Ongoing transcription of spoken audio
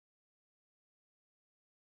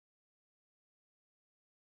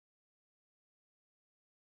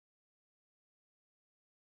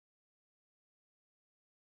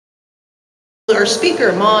Our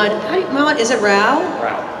speaker, Maud, is it Rao?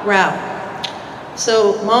 Rao. Rao.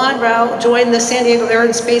 So Maud Rao joined the San Diego Air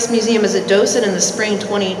and Space Museum as a docent in the spring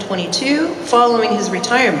 2022. Following his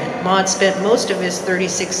retirement, Maud spent most of his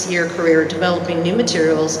 36-year career developing new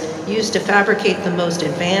materials used to fabricate the most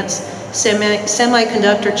advanced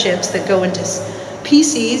semiconductor chips that go into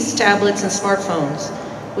PCs, tablets, and smartphones,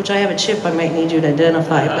 which I have a chip I might need you to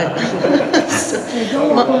identify. But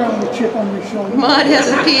don't walk around with a chip on your shoulder. Maud has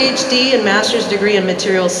a PhD and master's degree in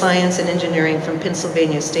materials science and engineering from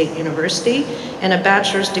Pennsylvania State University and a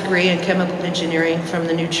bachelor's degree in chemical engineering from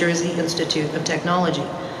the New Jersey Institute of Technology.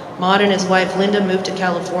 Maud and his wife Linda moved to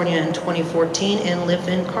California in 2014 and live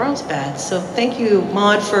in Carlsbad. So thank you,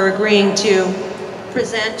 Maud, for agreeing to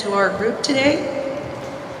present to our group today.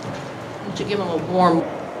 To give him a warm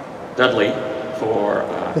Dudley for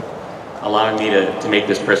allowing me to make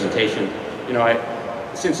this presentation. You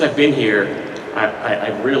know, since I've been here, I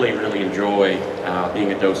really enjoy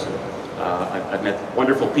being a docent. I've met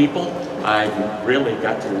wonderful people. I've really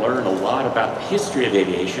got to learn a lot about the history of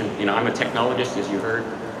aviation. You know, I'm a technologist, as you heard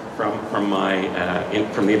from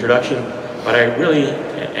the introduction, but I really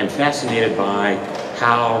am fascinated by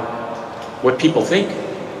what people think,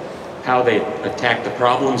 how they attack the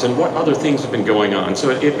problems, and what other things have been going on. So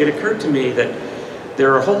it occurred to me that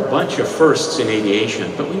there are a whole bunch of firsts in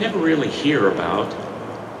aviation, but we never really hear about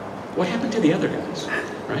what happened to the other guys,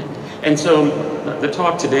 right? And so the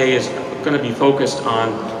talk today is going to be focused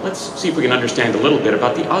on, let's see if we can understand a little bit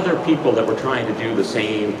about the other people that were trying to do the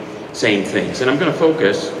same things. And I'm going to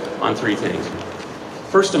focus on three things.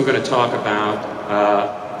 First, I'm going to talk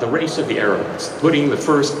about the race of the aeronauts, putting the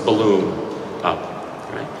first balloon up.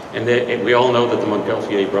 And we all know that the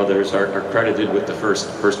Montgolfier brothers are credited with the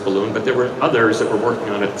first balloon, but there were others that were working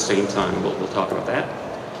on it at the same time. We'll talk about that.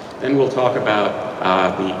 Then we'll talk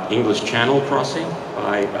about the English Channel crossing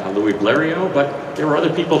by Louis Blériot, but there were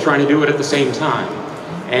other people trying to do it at the same time.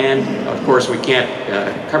 And of course, we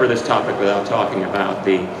can't cover this topic without talking about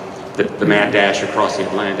the mad dash across the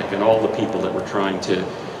Atlantic and all the people that were trying to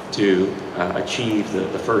achieve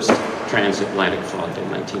the first transatlantic flight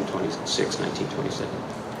in 1926, 1927.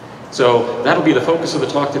 So that'll be the focus of the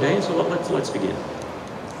talk today, so let's begin.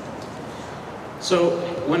 So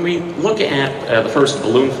when we look at the first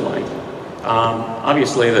balloon flight,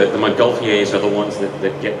 obviously the Montgolfiers are the ones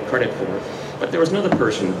that get credit for it, but there was another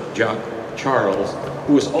person, Jacques Charles,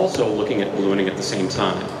 who was also looking at ballooning at the same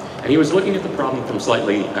time. And he was looking at the problem from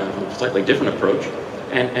slightly different approach,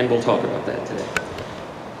 and we'll talk about that today.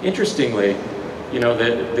 Interestingly, you know,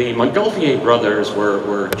 the Montgolfier brothers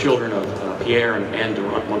were children of Pierre and Anne de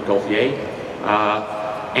Montgolfier.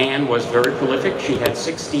 Anne was very prolific. She had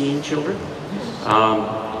 16 children.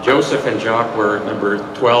 Joseph and Jacques were number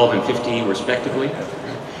 12 and 15, respectively.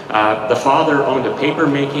 The father owned a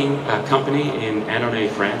paper-making company in Annonay,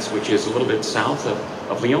 France, which is a little bit south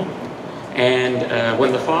of Lyon. And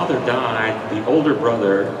when the father died, their older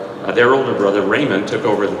brother, Raymond, took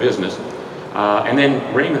over the business. And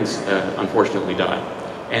then Raymond's unfortunately died.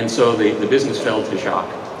 And so the business fell to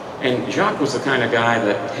Jacques. And Jacques was the kind of guy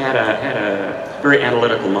that had a very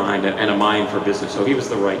analytical mind and a mind for business. So he was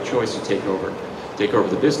the right choice to take over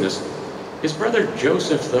the business. His brother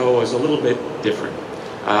Joseph, though, was a little bit different.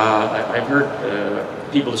 I've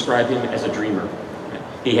heard people describe him as a dreamer.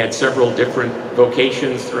 He had several different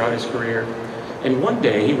vocations throughout his career. And one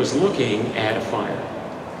day he was looking at a fire.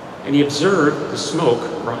 And he observed the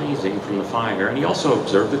smoke rising from the fire, and he also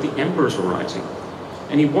observed that the embers were rising.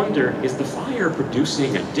 And he wondered, is the fire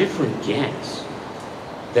producing a different gas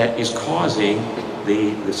that is causing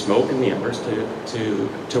the smoke and the embers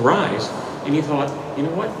to rise? And he thought, you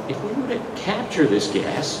know what, if we were to capture this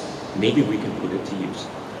gas, maybe we can put it to use.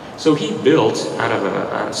 So he built out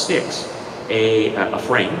of sticks a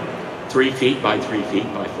frame, 3 feet by 3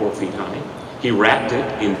 feet by 4 feet high. He wrapped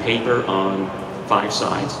it in paper on 5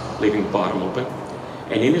 sides, leaving the bottom open.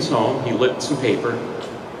 And in his home, he lit some paper,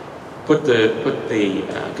 put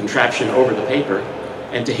the contraption over the paper,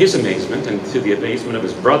 and to his amazement, and to the amazement of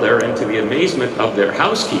his brother, and to the amazement of their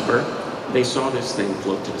housekeeper, they saw this thing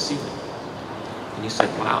float to the ceiling. And he said,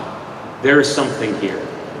 wow, there is something here.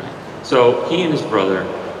 Right? So he and his brother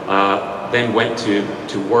then went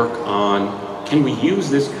to work on, can we use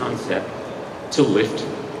this concept to lift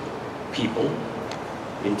people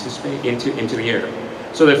into space, into the air?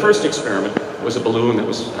 So their first experiment was a balloon that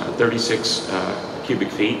was 36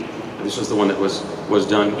 cubic feet. This was the one that was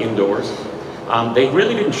done indoors. They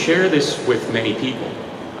really didn't share this with many people.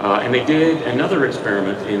 And they did another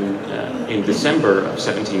experiment in December of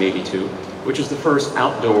 1782, which is the first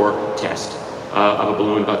outdoor test of a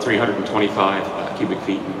balloon about 325 cubic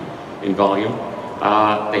feet in volume.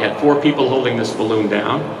 They had 4 people holding this balloon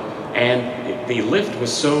down, and the lift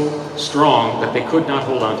was so strong that they could not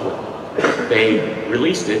hold on to it. They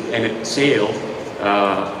released it, and it sailed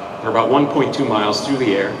for about 1.2 miles through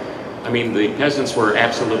the air. I mean, the peasants were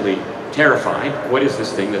absolutely terrified. What is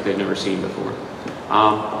this thing that they'd never seen before?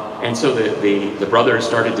 And so the brothers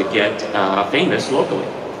started to get famous locally.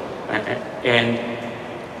 And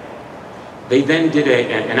they then did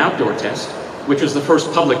an outdoor test, which was the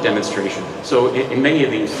first public demonstration. So in many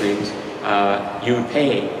of these things, you would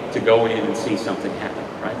pay to go in and see something happen,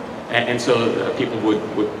 right? And so people would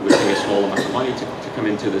pay a small amount of money to come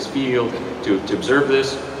into this field to observe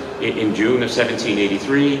this. In June of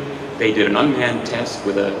 1783, they did an unmanned test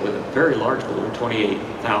with a very large balloon,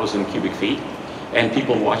 28,000 cubic feet, and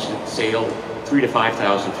people watched it sail 3,000 to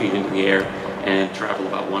 5,000 feet into the air and travel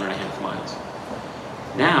about 1.5 miles.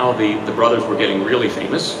 Now the brothers were getting really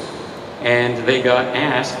famous, and they got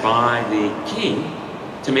asked by the king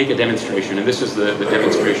to make a demonstration, and this is the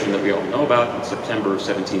demonstration that we all know about in September of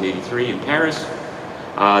 1783 in Paris.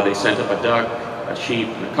 They sent up a duck, a sheep,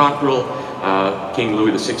 and a cockerel. King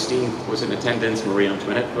Louis XVI was in attendance, Marie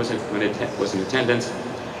Antoinette was in attendance.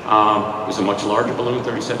 It was a much larger balloon,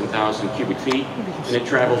 37,000 cubic feet, and it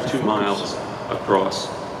traveled 2 miles across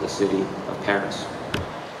the city of Paris.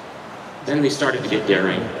 Then they started to get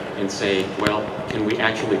daring and say, well, can we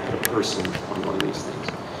actually put a person on one of these things?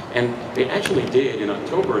 And they actually did, in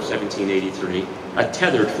October of 1783, a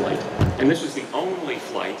tethered flight. And this was the only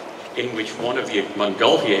flight in which one of the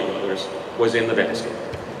Montgolfier brothers was in the basket.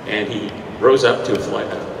 And he rose up to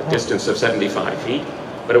a distance of 75 feet,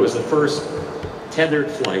 but it was the first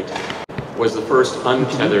tethered flight, was the first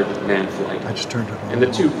untethered manned flight. I just turned it on. And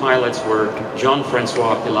the 2 pilots were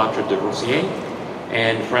Jean-François Pilatre de Roussier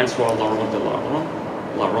and François Laurent de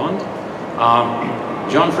La Ronde.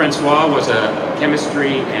 Jean-François was a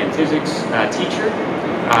chemistry and physics teacher.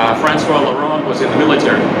 François Laurent was in the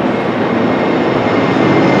military.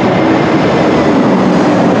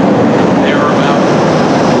 There were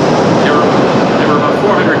about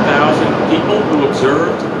 400,000 people who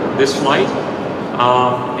observed this flight,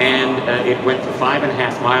 and it went for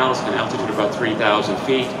 5.5 miles, an altitude of about 3,000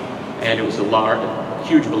 feet, and it was a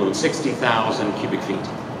huge balloon, 60,000 cubic feet.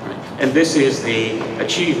 And this is the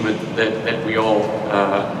achievement that we all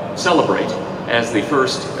celebrate as the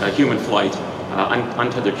first human flight,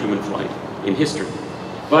 untethered human flight in history.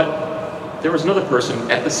 But there was another person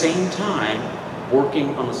at the same time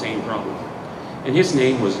working on the same problem. And his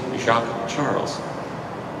name was Jacques Charles.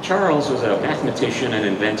 Charles was a mathematician, an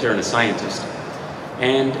inventor, and a scientist.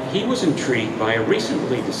 And he was intrigued by a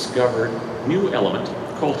recently discovered new element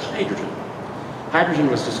called hydrogen. Hydrogen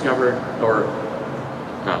was discovered, or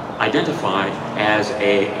identified as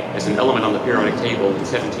an element on the periodic table in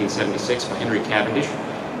 1776 by Henry Cavendish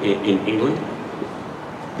in England.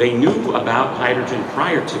 They knew about hydrogen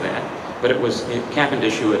prior to that, but it was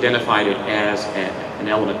Cavendish who identified it as an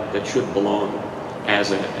element that should belong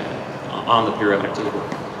as on the periodic table.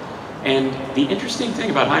 And the interesting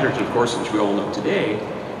thing about hydrogen, of course, which we all know today,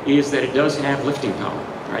 is that it does have lifting power.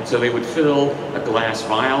 Right? So they would fill a glass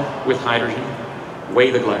vial with hydrogen,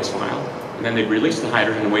 weigh the glass vial, and then they'd release the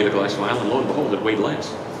hydrogen and weigh the glass vial, and lo and behold, it weighed less.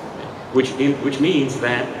 Which means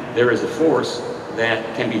that there is a force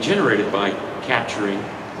that can be generated by capturing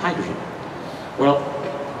hydrogen. Well,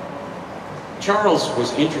 Charles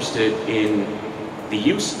was interested in the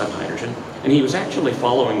use of hydrogen, and he was actually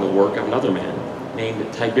following the work of another man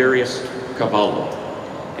named Tiberius Cavallo.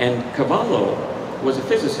 And Cavallo was a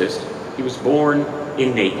physicist. He was born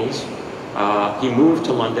in Naples. He moved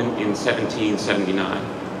to London in 1779.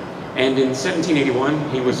 And in 1781,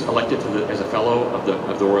 he was elected as a fellow of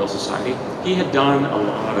the Royal Society. He had done a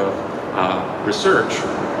lot of research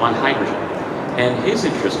on hydrogen. And his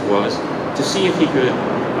interest was to see if he could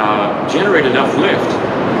generate enough lift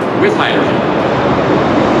with hydrogen.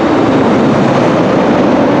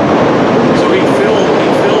 So he'd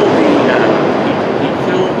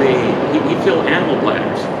fill animal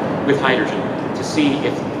bladders with hydrogen to see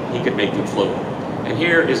if he could make them float. And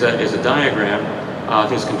here is a diagram of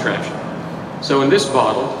his contraption. So in this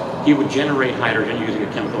bottle, he would generate hydrogen using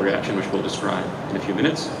a chemical reaction, which we'll describe in a few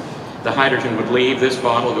minutes. The hydrogen would leave this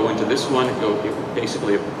bottle, go into this one,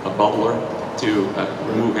 basically a bubbler to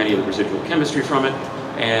remove any of the residual chemistry from it,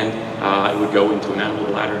 and it would go into an animal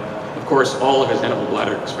bladder. Of course, all of his animal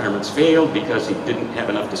bladder experiments failed because he didn't have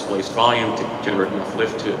enough displaced volume to generate enough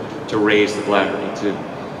lift to raise the bladder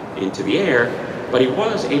into the air, but he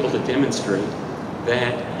was able to demonstrate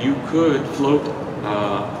that you could float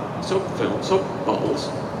soap bubbles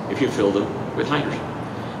if you filled them with hydrogen.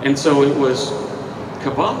 And so it was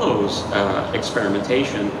Cavallo's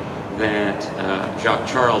experimentation that Jacques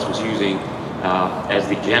Charles was using as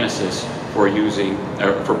the genesis for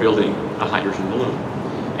building a hydrogen balloon.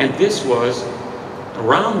 And this was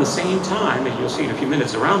around the same time, as you'll see in a few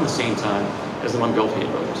minutes, around the same time as the Montgolfier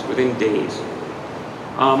brothers, within days.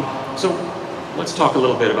 So let's talk a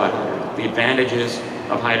little bit about hydrogen. The advantages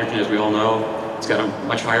of hydrogen, as we all know, it's got a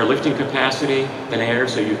much higher lifting capacity than air,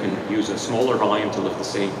 so you can use a smaller volume to lift the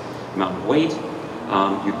same amount of weight.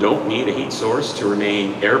 You don't need a heat source to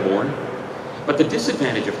remain airborne. But the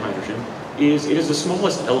disadvantage of hydrogen is it is the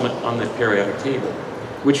smallest element on the periodic table,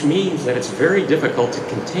 which means that it's very difficult to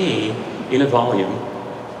contain in a volume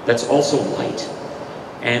that's also light.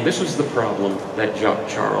 And this was the problem that Jacques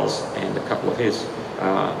Charles and a couple of his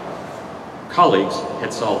colleagues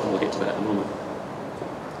had solved, and we'll get to that in a moment.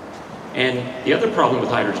 And the other problem with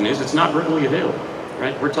hydrogen is it's not readily available,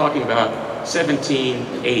 right? We're talking about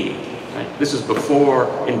 1780, right? This is before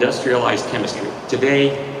industrialized chemistry.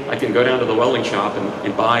 Today, I can go down to the welding shop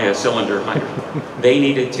and buy a cylinder of hydrogen. They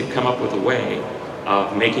needed to come up with a way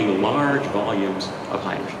of making large volumes of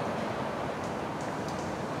hydrogen.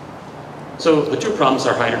 So the two problems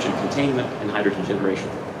are hydrogen containment and hydrogen generation.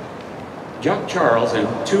 Jacques Charles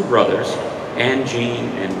and two brothers, Anne-Jean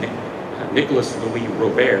and Nicolas Louis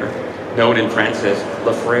Robert, known in France as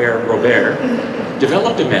Le Frère Robert,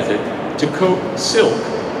 developed a method to coat silk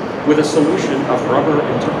with a solution of rubber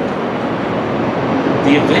and turpentine.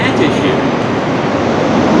 The advantage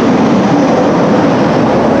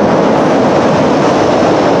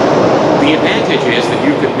is that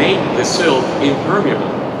you could make the silk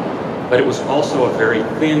impermeable, but it was also a very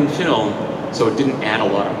thin film, so it didn't add a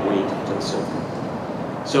lot of weight to the silk.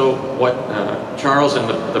 So what Charles and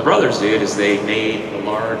the brothers did is they made a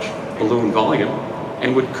large balloon volume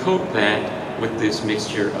and would coat that with this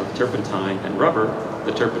mixture of turpentine and rubber.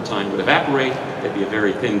 The turpentine would evaporate, there'd be a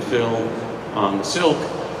very thin film on the silk,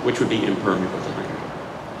 which would be impermeable to hydrogen.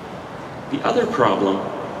 The other problem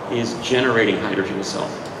is generating hydrogen itself.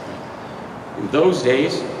 In those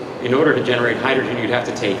days, in order to generate hydrogen, you'd have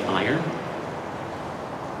to take iron,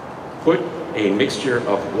 put a mixture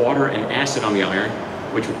of water and acid on the iron,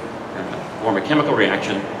 which would form a chemical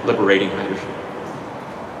reaction, liberating hydrogen.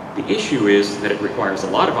 The issue is that it requires a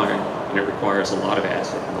lot of iron, and it requires a lot of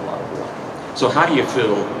acid and a lot of water. So how do you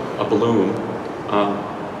fill a balloon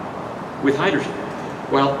with hydrogen?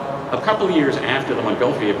 Well, a couple of years after the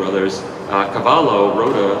Montgolfier brothers, Cavallo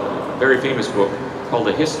wrote a very famous book called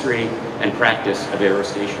A History and Practice of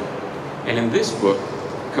Aerostation. And in this book,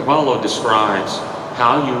 Cavallo describes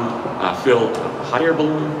how you fill a hot air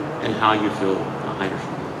balloon and how you fill a hydrogen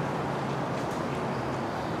balloon.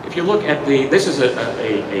 If you look at this is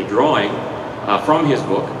a drawing from his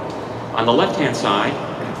book. On the left-hand side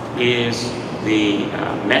is the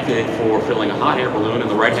method for filling a hot air balloon, and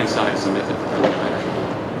the right-hand side is the method for filling a hydrogen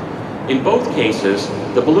balloon. In both cases,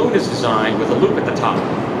 the balloon is designed with a loop at the top,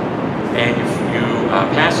 and you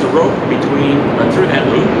pass a rope through that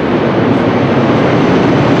loop.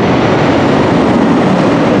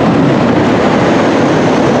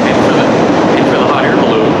 And for the hot air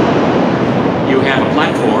balloon, you have a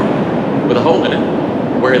platform with a hole in it,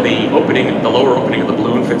 where the lower opening of the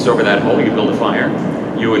balloon fits over that hole. You build a fire,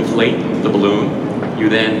 you inflate the balloon, you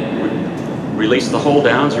then release the hole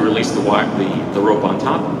down, so you release the rope on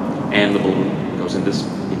top, and the balloon goes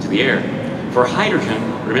into the air. For hydrogen,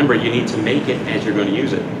 remember, you need to make it as you're going to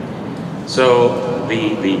use it. So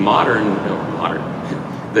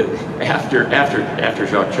after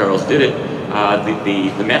Jacques Charles did it,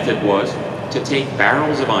 the method was to take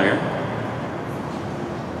barrels of iron,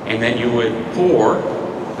 and then you would pour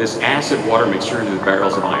this acid-water mixture into the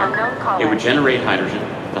barrels of iron. It would generate hydrogen.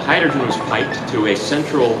 The hydrogen was piped to a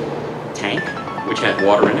central tank, which had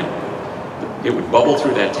water in it. It would bubble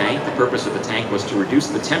through that tank. The purpose of the tank was to reduce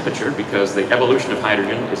the temperature, because the evolution of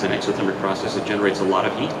hydrogen is an exothermic process. It generates a lot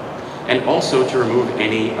of heat. And also to remove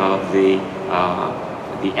any of the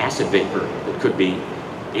acid vapor that could be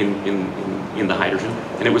in the hydrogen.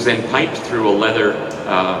 And it was then piped through a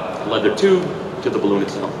leather tube to the balloon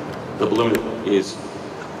itself. The balloon is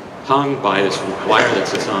hung by this wire that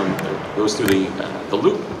goes through the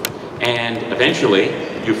loop, and eventually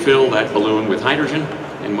you fill that balloon with hydrogen,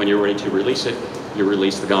 and when you're ready to release it, you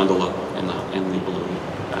release the gondola, and the balloon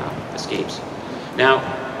escapes. Now,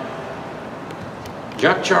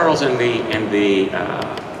 Jacques Charles and the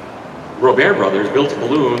Robert brothers built a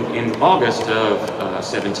balloon in August of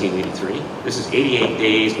 1783. This is 88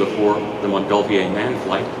 days before the Montgolfier manned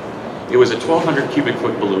flight. It was a 1,200 cubic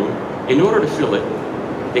foot balloon. In order to fill it,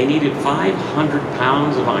 they needed 500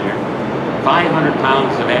 pounds of iron, 500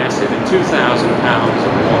 pounds of acid, and 2,000 pounds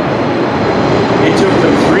of water. It took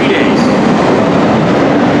them 3 days.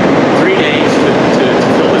 3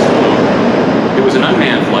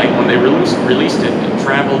 they released it and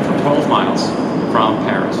traveled for 12 miles from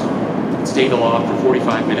Paris. It stayed aloft for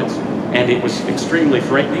 45 minutes, and it was extremely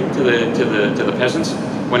frightening to the peasants.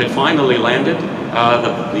 When it finally landed,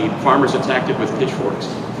 the farmers attacked it with pitchforks.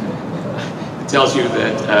 It tells you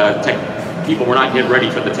that people were not yet ready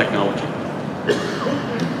for the technology.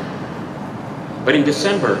 But in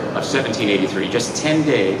December of 1783, just 10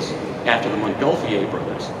 days after the Montgolfier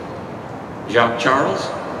brothers, Jacques Charles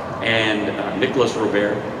and Nicolas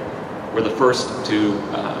Robert were the first to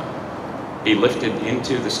be lifted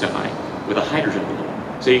into the sky with a hydrogen balloon.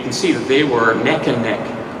 So you can see that they were neck and neck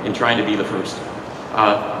in trying to be the first.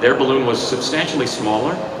 Their balloon was substantially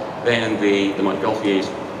smaller than the Montgolfier's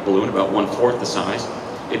balloon, about 1/4 the size.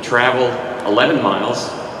 It traveled 11 miles,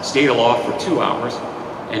 stayed aloft for 2 hours,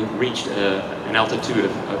 and reached an altitude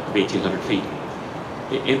of 1,800 feet.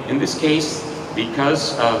 In this case,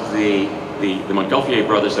 because of the Montgolfier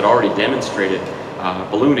brothers had already demonstrated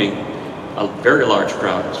ballooning, a very large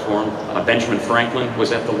crowd was formed. Benjamin Franklin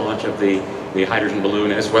was at the launch of the hydrogen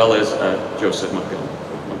balloon, as well as Joseph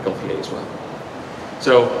Montgolfier as well.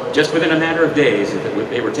 So just within a matter of days, if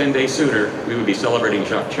they were 10 days sooner, we would be celebrating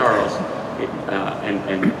Jacques Charles,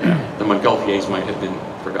 and the Montgolfiers might have been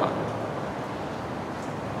forgotten.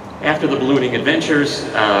 After the ballooning adventures,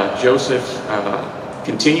 Joseph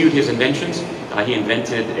continued his inventions. He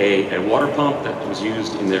invented a water pump that was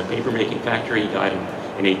used in their paper-making factory. He died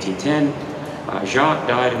in 1810. Jacques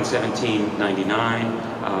died in 1799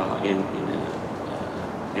 in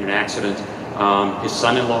an accident. His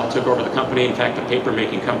son-in-law took over the company. In fact, the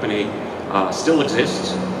paper-making company still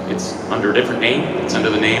exists. It's under a different name. It's under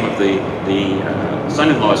the name of the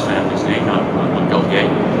son-in-law's family's name, not Montgolfier.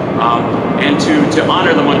 And to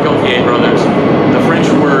honor the Montgolfier brothers, the French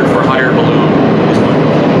word for hot air balloon is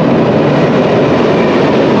Montgolfier.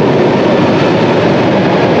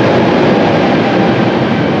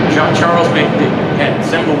 Jacques Charles had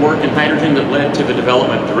seminal work in hydrogen that led to the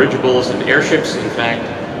development of dirigibles and airships. In fact,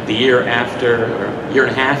 the year and a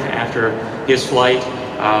half after his flight,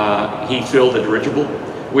 he filled a dirigible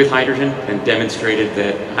with hydrogen and demonstrated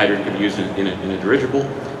that hydrogen could be used in a dirigible.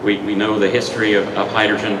 We know the history of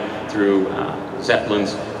hydrogen through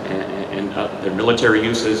Zeppelins and their military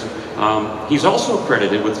uses. He's also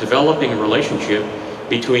credited with developing a relationship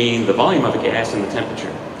between the volume of a gas and the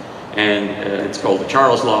temperature. And it's called the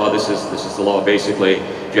Charles Law. This is the law basically.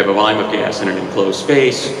 If you have a volume of gas in an enclosed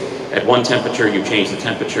space, at one temperature you change the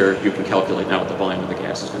temperature, you can calculate now what the volume of the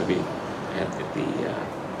gas is going to be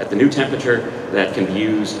at the new temperature that can be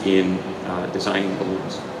used in designing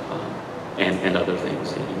balloons and other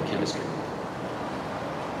things in chemistry.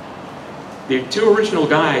 The two original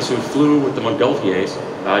guys who flew with the Montgolfiers,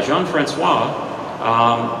 Jean-Francois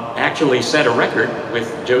actually set a record with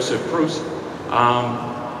Joseph Proust,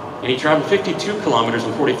 and he traveled 52 kilometers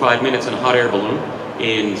in 45 minutes in a hot air balloon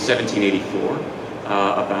in 1784,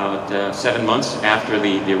 about 7 months after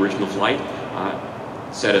the original flight,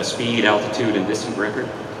 set a speed, altitude, and distance record.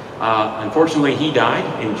 Unfortunately, he died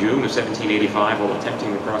in June of 1785 while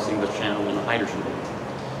attempting to cross the English Channel in a hydrogen balloon.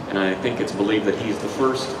 And I think it's believed that he's the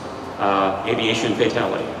first aviation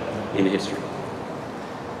fatality in history.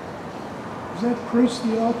 Is that Proust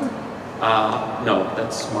the author? No,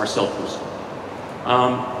 that's Marcel Proust.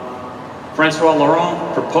 Francois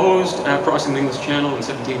Laurent proposed crossing the English Channel in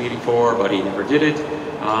 1784, but he never did it.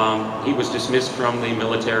 He was dismissed from the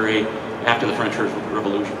military after the French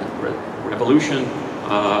Revolution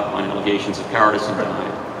on allegations of cowardice and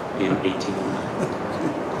died in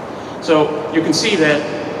 1809. So you can see that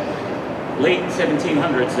late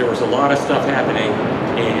 1700s there was a lot of stuff happening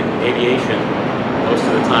in aviation. Most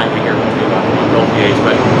of the time we hear about the Montgolfiers,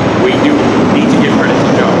 but we do need to give credit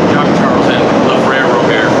to Jacques Charles and Lefrère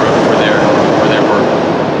Robert for their work.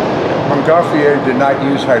 Montgolfier did not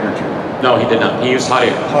use hydrogen. No, he did not. He used hot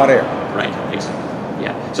air. Hot air. Right, exactly.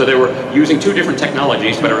 Yeah. So they were using two different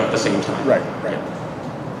technologies, but are at the same time. Right, right. Yeah.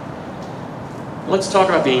 Let's talk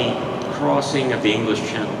about the crossing of the English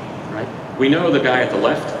Channel. Right. We know the guy at the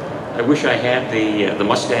left. I wish I had the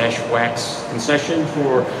mustache wax concession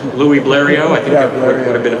for Louis Blériot. I think that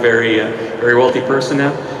would have been a very wealthy person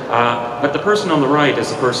now. But the person on the right is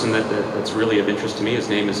the person that's really of interest to me. His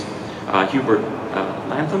name is Hubert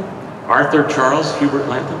Lantham, Arthur Charles Hubert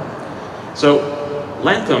Lantham. So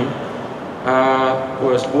Lantham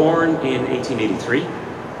was born in 1883.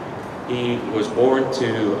 He was born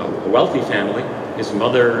to a wealthy family. His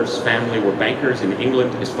mother's family were bankers in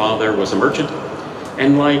England. His father was a merchant.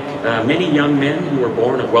 And like many young men who were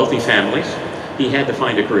born of wealthy families, he had to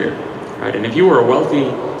find a career. Right? And if you were a wealthy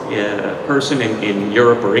person in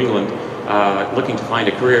Europe or England looking to find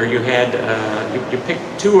a career, you picked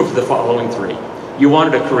two of the following three. You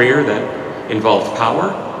wanted a career that involved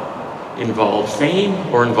power, involved fame,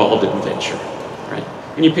 or involved adventure, right?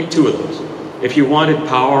 And you picked two of those. If you wanted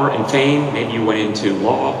power and fame, maybe you went into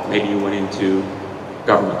law, maybe you went into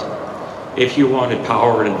government. If you wanted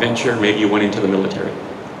power and adventure, maybe you went into the military.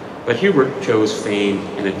 But Hubert chose fame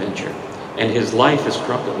and adventure. And his life is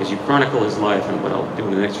as you chronicle his life, and what I'll do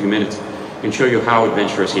in the next few minutes, can show you how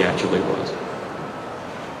adventurous he actually was.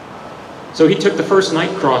 So he took the first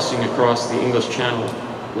night crossing across the English Channel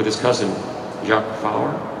with his cousin, Jacques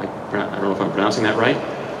Faure, I don't know if I'm pronouncing that right,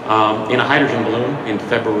 in a hydrogen balloon in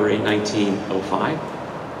February 1905.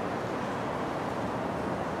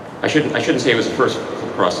 I shouldn't say it was the first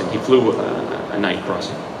crossing. He flew a night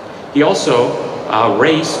crossing. He also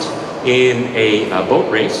raced in a boat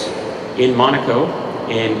race in Monaco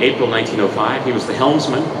in April 1905. He was the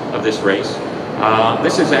helmsman of this race.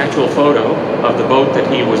 This is an actual photo of the boat that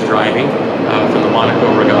he was driving from the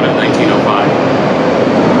Monaco Regatta in 1905.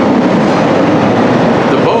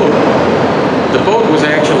 The boat was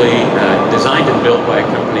actually designed and built by a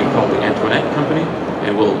company called the Antoinette Company,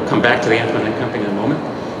 and we'll come back to the Antoinette Company in a moment.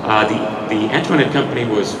 The Antoinette Company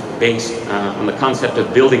was based on the concept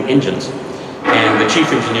of building engines, and the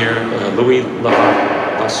chief engineer, Louis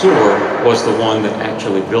Levasseur, was the one that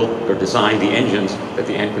actually built or designed the engines that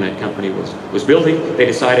the Antoinette Company was building. They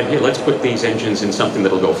decided, hey, let's put these engines in something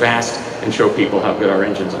that'll go fast and show people how good our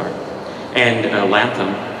engines are. And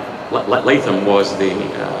Latham was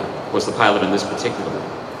the pilot in this particular one.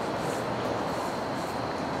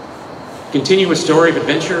 Continuous story of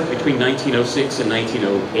adventure between 1906 and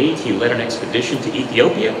 1908. He led an expedition to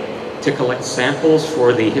Ethiopia to collect samples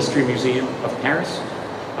for the History Museum of Paris.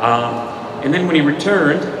 And then when he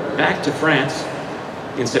returned back to France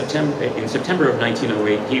in September of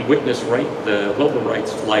 1908, he witnessed the global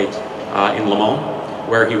rights flight in Le Mans,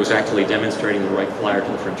 where he was actually demonstrating the right flyer to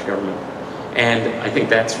the French government. And I think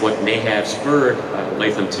that's what may have spurred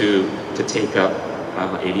Latham to take up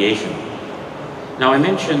aviation. Now I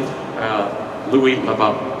mentioned Louis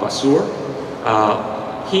Levasseur.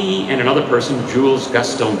 He and another person, Jules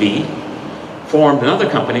Gaston Bide, formed another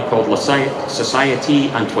company called La Société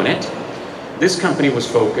Antoinette. This company was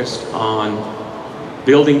focused on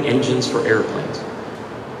building engines for airplanes.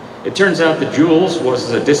 It turns out that Jules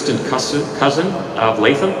was a distant cousin of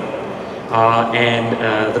Latham,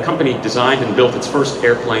 and the company designed and built its first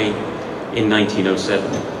airplane in 1907.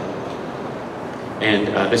 And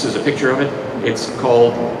this is a picture of it. It's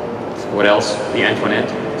called, what else? The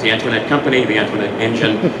Antoinette. It's the Antoinette Company, the Antoinette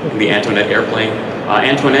engine, and the Antoinette airplane.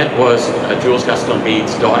 Antoinette was Jules Gaston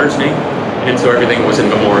Bide's daughter's name, and so everything was in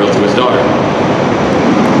memorial to his daughter.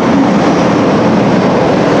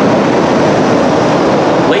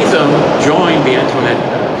 Latham joined the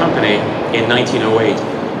Antoinette Company in 1908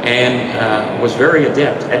 and was very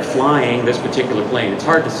adept at flying this particular plane. It's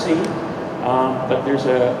hard to see, but there's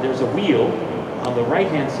a wheel on the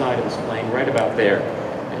right-hand side of this plane, right about there.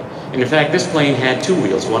 And in fact, this plane had two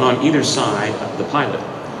wheels, one on either side of the pilot.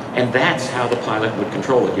 And that's how the pilot would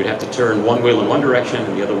control it. You'd have to turn one wheel in one direction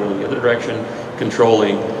and the other wheel in the other direction,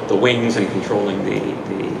 controlling the wings and controlling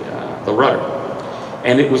the rudder.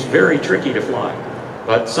 And it was very tricky to fly.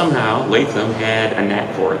 But somehow, Latham had a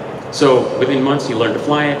knack for it. So within months, he learned to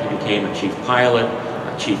fly it. He became a chief pilot,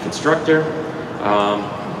 a chief instructor.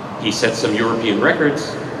 He set some European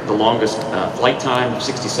records. The longest flight time of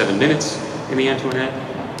 67 minutes in the Antoinette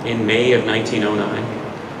in May of 1909.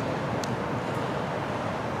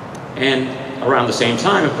 And around the same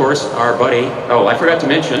time, of course, our buddy, oh, I forgot to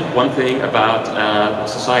mention one thing about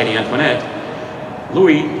Société Antoinette.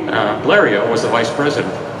 Louis Blériot was the vice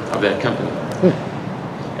president of that company.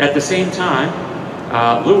 At the same time,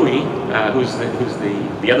 Louis, who's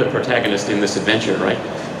the other protagonist in this adventure, right?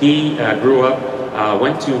 He grew up,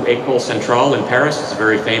 went to École Centrale in Paris. It's a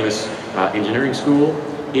very famous engineering school.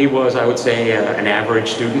 He was, I would say, an average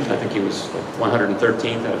student. I think he was like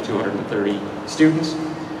 113th out of 230 students.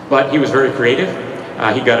 But he was very creative.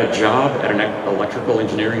 He got a job at an electrical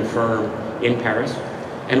engineering firm in Paris.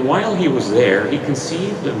 And while he was there, he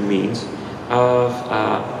conceived a means of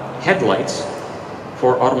headlights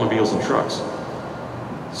for automobiles and trucks.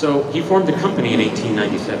 So he formed a company in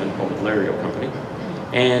 1897 called the Blériot Company,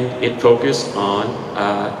 and it focused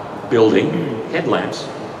on building headlamps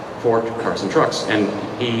for cars and trucks. And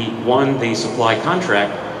he won the supply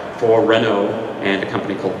contract for Renault and a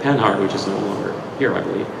company called Panhard, which is no longer here, I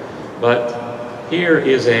believe. But here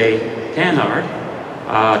is a Panhard,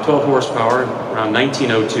 12 horsepower, around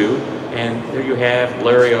 1902, and there you have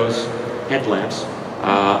Blériot's headlamps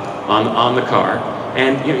on the car.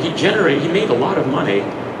 And you know, he made a lot of money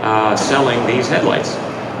selling these headlights.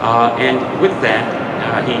 And with that,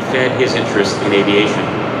 he fed his interest in aviation.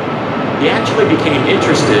 He actually became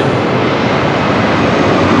interested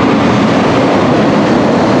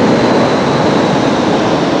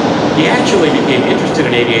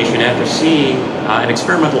in aviation after seeing an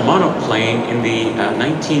experimental monoplane in the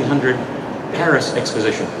 1900 Paris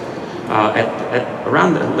exposition.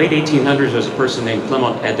 Around the late 1800s, there was a person named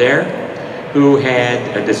Clement Ader who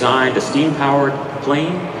had designed a steam-powered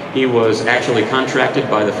plane. He was actually contracted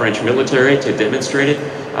by the French military to demonstrate it.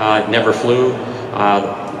 It never flew.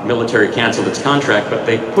 The military canceled its contract, but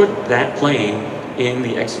they put that plane in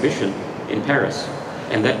the exhibition in Paris.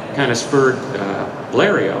 And that kind of spurred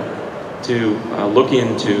Blériot to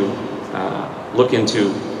look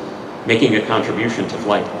into making a contribution to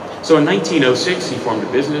flight. So in 1906, he formed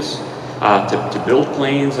a business to build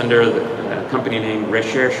planes under a company named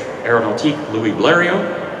Recherche Aéronautique Louis Blériot.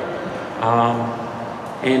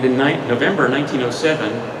 And in November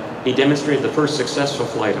 1907, he demonstrated the first successful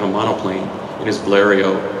flight of a monoplane in his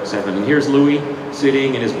Blériot 7. And here's Louis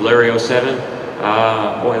sitting in his Blériot 7.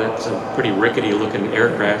 Boy, that's a pretty rickety looking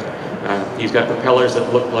aircraft. He's got propellers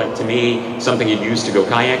that look like, to me, something you'd use to go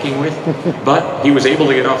kayaking with. But he was able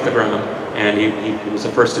to get off the ground, and he was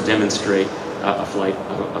the first to demonstrate a flight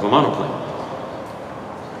of a monoplane.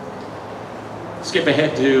 Skip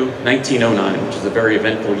ahead to 1909, which is a very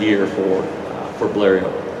eventful year for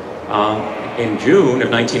Blériot. In June of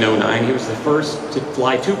 1909, he was the first to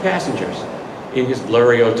fly 2 passengers in his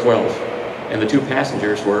Blériot 12. And the 2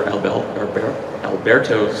 passengers were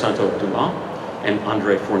Alberto Santo Dumont and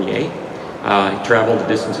André Fournier. He traveled a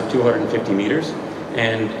distance of 250 meters.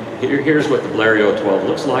 And here's what the Blériot 12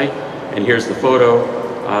 looks like. And here's the photo.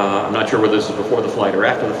 I'm not sure whether this is before the flight or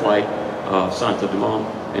after the flight of Santo Dumont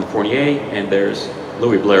and Fournier. And there's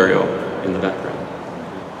Louis Blériot in the background.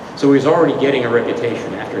 So he's already getting a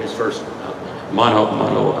reputation after his first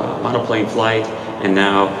monoplane flight, and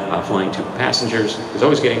now flying 2 passengers. He's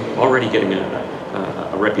already getting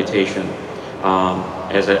a reputation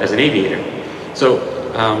as an aviator. So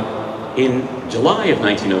in July of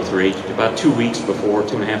 1903, about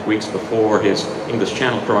 2.5 weeks before his English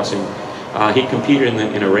Channel crossing, he competed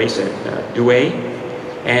in a race at Douai,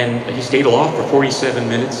 and he stayed aloft for 47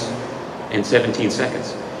 minutes and 17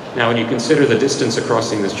 seconds. Now, when you consider the distance of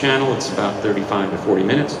crossing this channel, it's about 35 to 40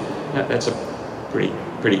 minutes. That's a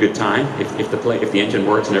pretty good time if the engine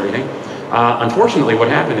works and everything. Unfortunately, what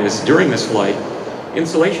happened is during this flight,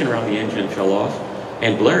 insulation around the engine fell off,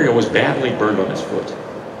 and Blériot was badly burned on his foot.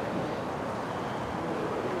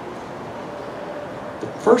 The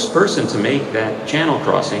first person to make that channel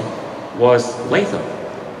crossing was Latham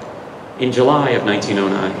in July of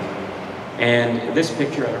 1909. And this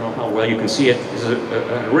picture, I don't know how well you can see it, is an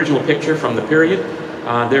original picture from the period.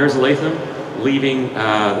 There's Latham leaving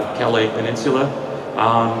the Calais Peninsula,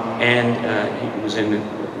 and he was in the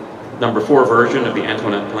number 4 version of the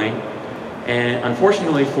Antoinette plane. And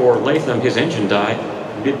unfortunately for Latham, his engine died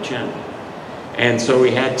mid-channel. And so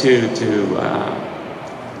he had to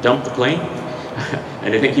dump the plane.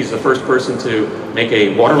 And I think he's the first person to make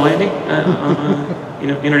a water landing in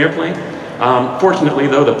an airplane. Fortunately,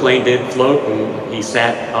 though, the plane did float, and he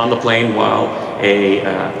sat on the plane while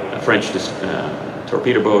a French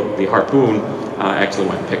torpedo boat, the Harpoon, actually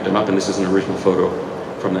went and picked him up, and this is an original photo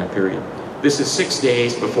from that period. This is 6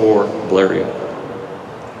 days before Blériot.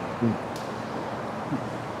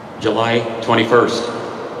 July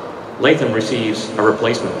 21st, Latham receives a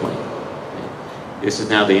replacement plane. This is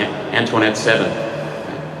now the Antoinette 7.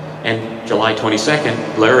 And July 22nd,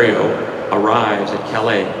 Blériot arrives at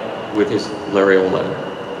Calais with his Blériot 11.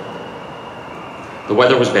 The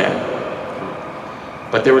weather was bad,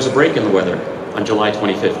 but there was a break in the weather on July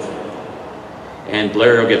 25th. And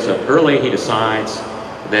Blériot gets up early. He decides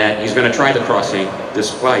that he's going to try the crossing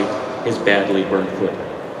despite his badly burned foot.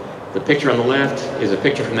 The picture on the left is a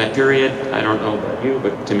picture from that period. I don't know about you,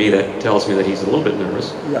 but to me that tells me that he's a little bit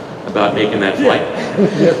nervous about making that flight.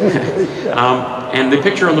 And the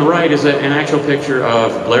picture on the right is an actual picture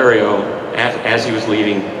of Blériot as he was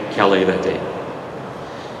leaving Calais that day.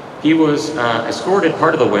 He was escorted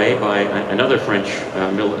part of the way by another French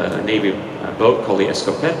Navy boat called the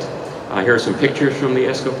Escopette. Here are some pictures from the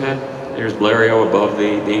Escopette. There's Blériot above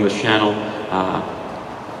the English Channel.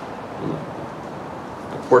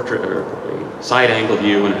 A portrait, or a side-angle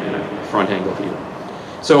view and a front-angle view.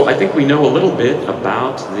 So I think we know a little bit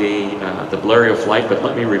about the Blériot flight, but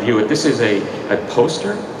let me review it. This is a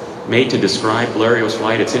poster made to describe Blériot's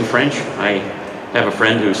flight. It's in French. I have a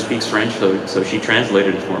friend who speaks French, so she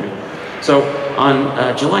translated it for me. So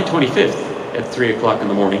on July 25th at 3 o'clock in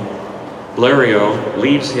the morning, Blériot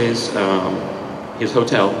leaves his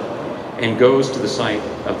hotel and goes to the site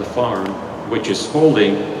of the farm which is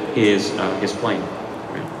holding his plane.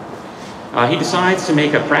 Right? He decides to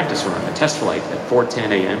make a practice run, a test flight at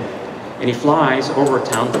 4:10 a.m. and he flies over a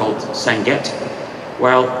town called Sanget.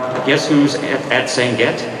 Well, guess who's at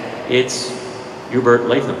Sanget? It's Hubert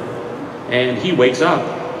Latham. And he wakes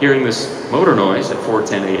up hearing this motor noise at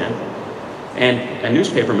 4:10 a.m. and a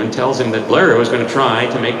newspaperman tells him that Blériot is going to try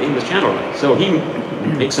to make the English Channel run. So he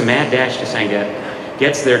makes a mad dash to Sanget,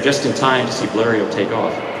 gets there just in time to see Blériot take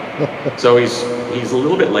off. So he's a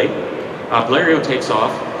little bit late. Blériot takes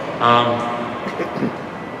off.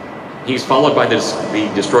 He's followed by the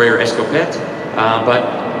destroyer Escopette, but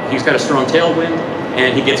he's got a strong tailwind,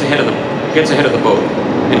 and he gets ahead of the boat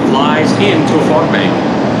and flies into a fog bank.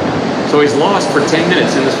 So he's lost for 10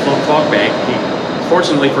 minutes in this fog bank.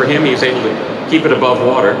 Fortunately for him, he's able to keep it above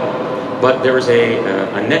water, but there was a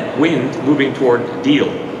net wind moving toward Deal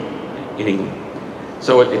in England.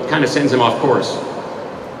 So it kind of sends him off course.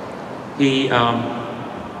 He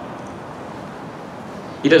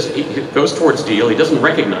goes towards Deal. He doesn't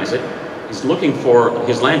recognize it. He's looking for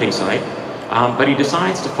his landing site, but he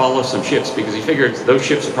decides to follow some ships because he figured those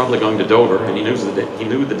ships are probably going to Dover, and he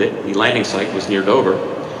knew that the landing site was near Dover.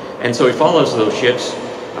 And so he follows those ships.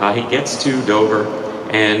 He gets to Dover,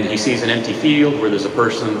 and he sees an empty field where there's a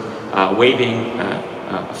person waving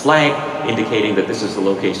a flag indicating that this is the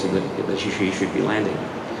location that he should be landing.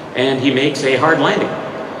 And he makes a hard landing.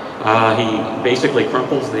 He basically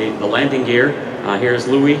crumples the landing gear. Here's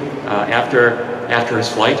Louis after his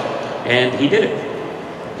flight, and he did it.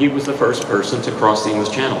 He was the first person to cross the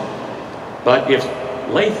English Channel. But if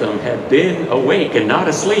Latham had been awake and not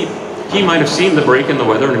asleep, he might have seen the break in the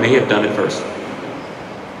weather and may have done it first.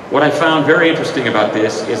 What I found very interesting about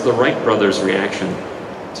this is the Wright brothers' reaction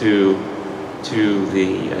to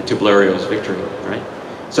Blériot's victory, right?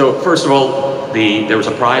 So first of all, there was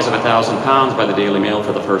a prize of £1,000 by the Daily Mail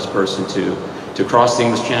for the first person to cross the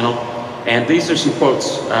English Channel. And these are some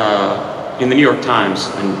quotes in the New York Times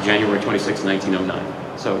on January 26, 1909.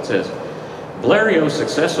 So it says, "Blériot's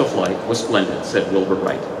successful flight was splendid," said Wilbur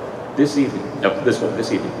Wright. This evening.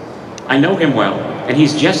 "I know him well, and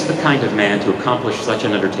he's just the kind of man to accomplish such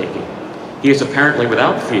an undertaking. He is apparently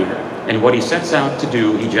without fear, and what he sets out to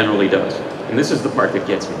do, he generally does." And this is the part that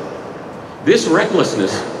gets me. "This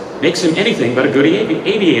recklessness makes him anything but a good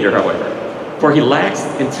aviator, however, for he lacks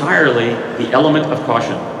entirely the element of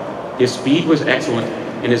caution. His speed was excellent,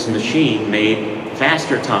 and his machine made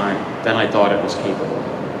faster time than I thought it was capable."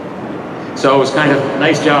 So it was kind of,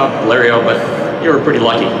 nice job, Blériot, but you were pretty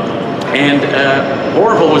lucky. And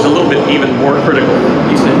Orville was a little bit even more critical.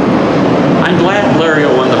 He said, "I'm glad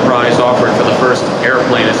Blériot won the prize offered for the first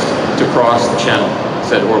airplanist to cross the Channel,"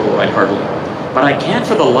 said Orville Wright heartily. "But I can't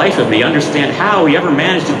for the life of me understand how he ever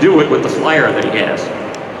managed to do it with the flyer that he has.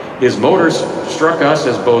 His motors struck us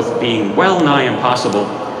as both being well nigh impossible,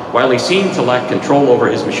 while he seemed to lack control over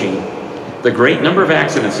his machine. The great number of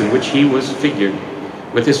accidents in which he was figured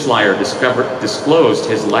with his flyer disclosed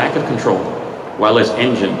his lack of control, while his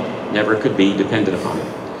engine never could be depended upon."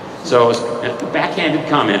 So it was a backhanded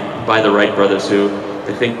comment by the Wright brothers, who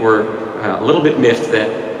I think were a little bit miffed that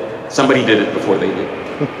somebody did it before they did.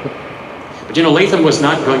 But you know, Latham was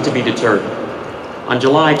not going to be deterred. On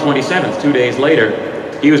July 27th, 2 days later,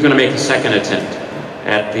 he was going to make a second attempt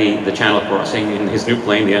at the Channel crossing in his new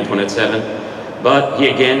plane, the Antoinette 7, but he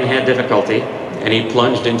again had difficulty, and he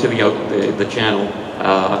plunged into the Channel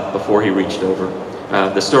before he reached over.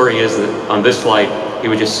 The story is that on this flight, he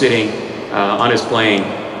was just sitting on his plane.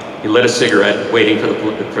 He lit a cigarette, waiting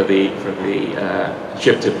for the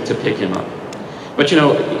ship to pick him up. But you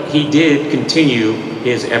know, he did continue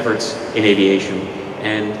his efforts in aviation,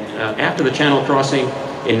 and after the Channel crossing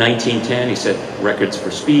in 1910, he set records for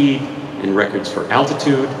speed and records for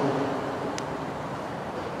altitude.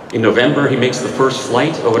 In November, he makes the first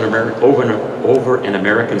flight over an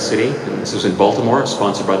American city, and this was in Baltimore,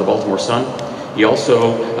 sponsored by the Baltimore Sun. He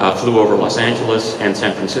also flew over Los Angeles and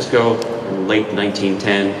San Francisco in late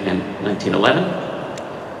 1910 and 1911.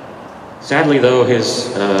 Sadly, though, his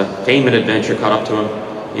fame and adventure caught up to him.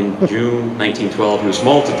 In June 1912, he was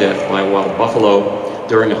mauled to death by a wild buffalo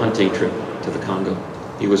during a hunting trip to the Congo.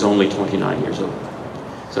 He was only 29 years old.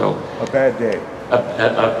 So A bad day.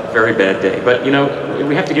 A very bad day. But you know,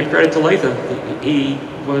 we have to give credit to Latham. He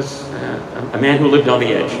was a man who lived on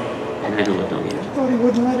the edge. A man who lived on the edge. I thought he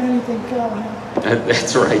wouldn't let anything kill him.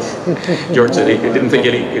 That's right. George said he didn't think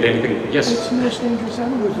anything. Yes. It's the most dangerous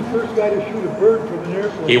animal. He was the first guy to shoot a bird from an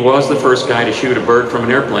airplane. He was the first guy to shoot a bird from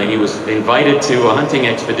an airplane. He was invited to a hunting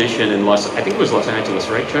expedition in I think it was Los Angeles,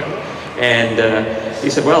 right, Chuck? And he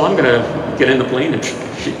said, "Well, I'm going to get in the plane and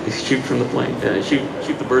shoot from the plane,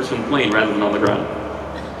 shoot the birds from the plane rather than on the ground."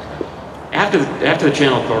 After the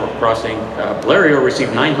Channel crossing, Blériot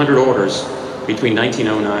received 900 orders between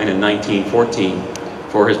 1909 and 1914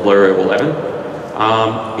 for his Blériot 11.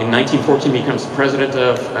 In 1914, he becomes president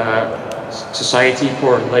of Société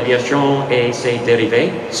pour l'Aviation et ses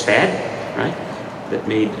Dérivés, SPAD, right? That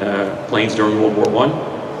made planes during World War I.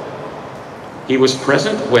 He was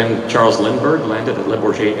present when Charles Lindbergh landed at Le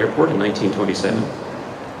Bourget Airport in 1927.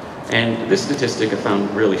 And this statistic I found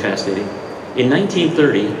really fascinating. In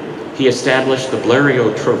 1930, he established the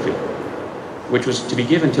Blériot Trophy, which was to be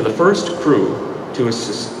given to the first crew to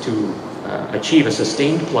achieve a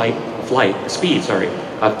sustained speed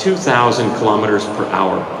of 2,000 kilometers per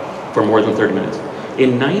hour for more than 30 minutes.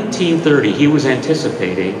 In 1930, he was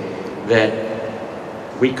anticipating that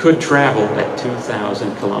we could travel at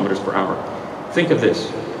 2,000 kilometers per hour. Think of this.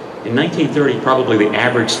 In 1930, probably the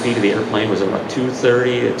average speed of the airplane was about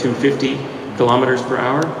 230 to 250 kilometers per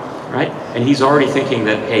hour, right? And he's already thinking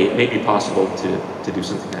that, hey, it may be possible to do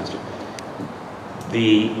something faster.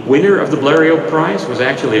 The winner of the Blériot Prize was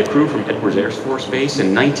actually a crew from Edwards Air Force Base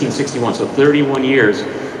in 1961, so 31 years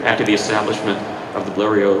after the establishment of the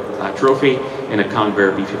Blériot Trophy in a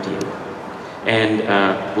Convair B-58. And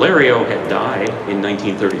Blériot had died in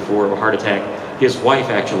 1934 of a heart attack. His wife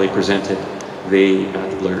actually presented the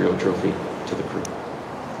Blériot Trophy to the crew.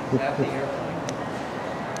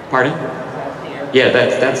 Pardon? Yeah,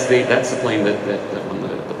 that's the plane that won the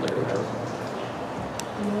Blériot Trophy.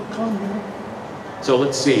 So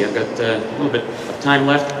let's see, I've got a little bit of time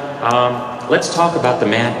left. Let's talk about the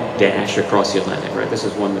mad dash across the Atlantic, right? This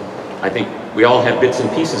is one that I think we all have bits and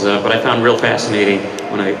pieces of, but I found real fascinating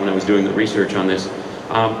when I was doing the research on this.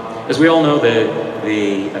 As we all know, the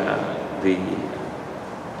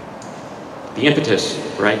impetus,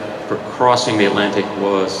 right, for crossing the Atlantic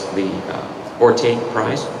was the Orteig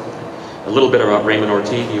Prize. A little bit about Raymond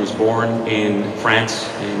Orteig. He was born in France,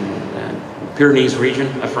 in the Pyrenees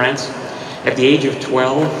region of France. At the age of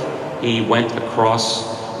 12, he went across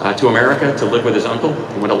to America to live with his uncle.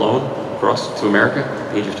 He went alone across to America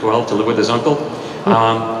at the age of 12 to live with his uncle.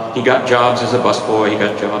 He got jobs as a busboy, he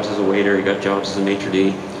got jobs as a waiter, he got jobs as a maitre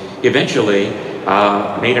d'. He eventually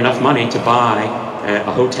made enough money to buy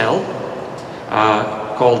a hotel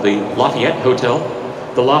called the Lafayette Hotel.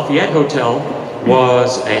 The Lafayette Hotel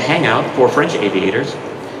was a hangout for French aviators.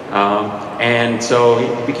 And so he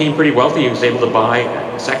became pretty wealthy. He was able to buy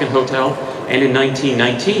a second hotel. And in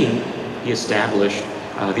 1919, he established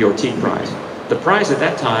the Orteig Prize. The prize at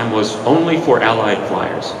that time was only for Allied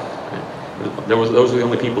flyers. Those were the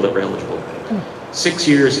only people that were eligible. 6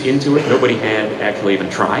 years into it, nobody had actually even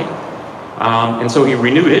tried. And so he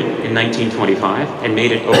renewed it in 1925 and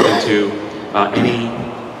made it open to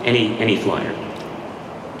any flyer.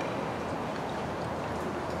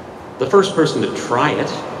 The first person to try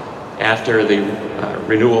it after the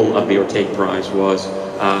renewal of the Orteig Prize was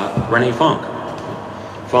René Fonck.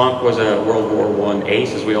 Fonck was a World War I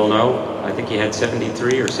ace, as we all know. I think he had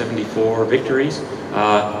 73 or 74 victories.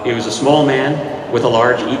 He was a small man with a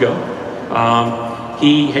large ego.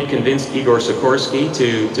 He had convinced Igor Sikorsky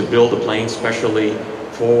to build a plane specially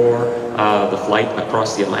for the flight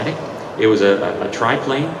across the Atlantic. It was a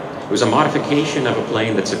triplane. It was a modification of a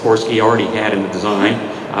plane that Sikorsky already had in the design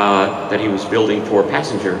that he was building for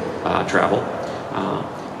passenger travel.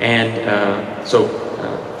 So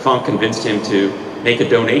Fonck convinced him to make a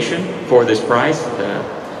donation for this prize.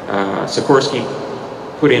 Sikorsky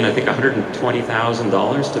put in, I think,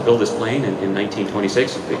 $120,000 to build this plane in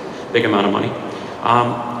 1926, a big amount of money.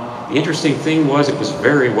 The interesting thing was it was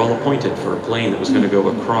very well appointed for a plane that was going to go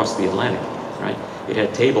across the Atlantic, right? It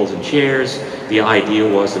had tables and chairs. The idea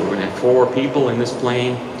was that we're going to have 4 people in this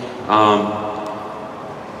plane.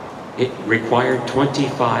 It required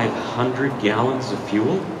 2,500 gallons of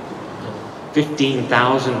fuel,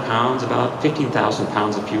 15,000 pounds, about 15,000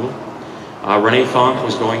 pounds of fuel. René Fonck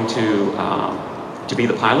was going to be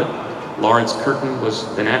the pilot. Lawrence Curtin was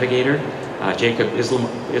the navigator. Jacob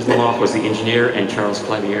Islamov was the engineer, and Charles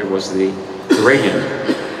Clavier was the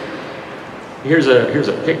radioman. Here's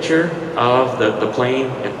a picture of the plane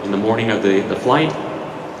in the morning of the flight.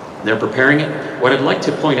 They're preparing it. What I'd like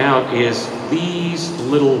to point out is these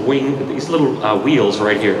little wheels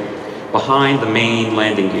right here behind the main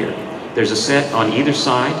landing gear. There's a set on either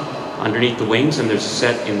side underneath the wings, and there's a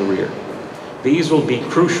set in the rear. These will be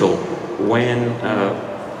crucial when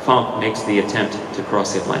Fonck makes the attempt to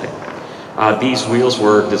cross the Atlantic. These wheels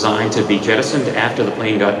were designed to be jettisoned after the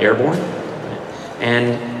plane got airborne.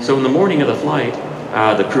 And so in the morning of the flight,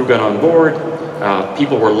 the crew got on board.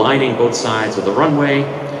 People were lining both sides of the runway.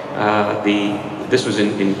 This was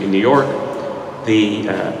in New York.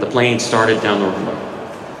 The plane started down the runway.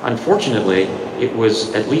 Unfortunately, it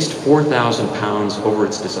was at least 4,000 pounds over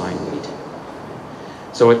its design weight.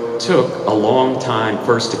 So it took a long time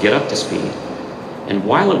first to get up to speed, and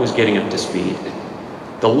while it was getting up to speed,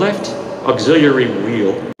 the left auxiliary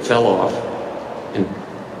wheel fell off and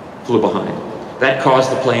flew behind. That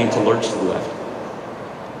caused the plane to lurch to the left.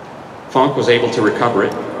 Fonck was able to recover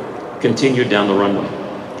it, continued down the runway.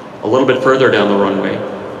 A little bit further down the runway,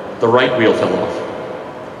 the right wheel fell off.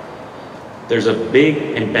 There's a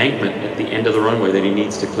big embankment at the end of the runway that he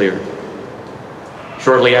needs to clear.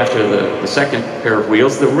 Shortly after the second pair of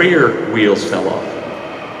wheels, the rear wheels fell off.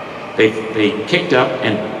 They kicked up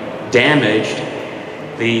and damaged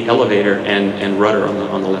the elevator and rudder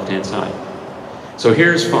on the left-hand side. So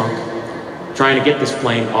here's Fonck trying to get this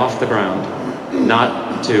plane off the ground,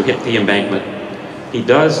 not to hit the embankment. He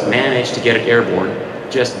does manage to get it airborne,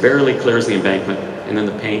 just barely clears the embankment, and then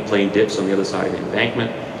the plane dips on the other side of the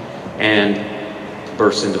embankment and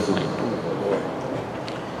bursts into flame.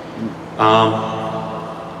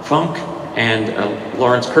 Fonck and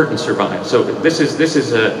Lawrence Curtin survived. So this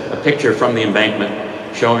is a picture from the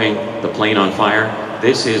embankment showing the plane on fire.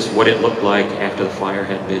 This is what it looked like after the fire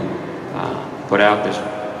had been put out. There's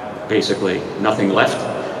basically nothing left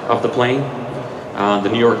of the plane. The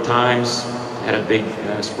New York Times had a big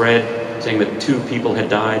spread saying that 2 people had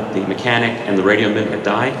died. The mechanic and the radioman had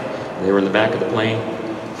died. They were in the back of the plane.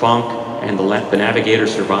 Fonck and the navigator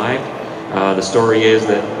survived. The story is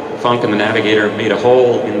that Fonck and the navigator made a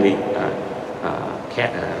hole in the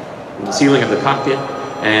ceiling of the cockpit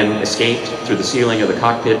and escaped through the ceiling of the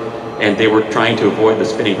cockpit, and they were trying to avoid the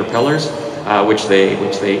spinning propellers, which they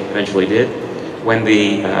eventually did. When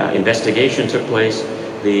the investigation took place,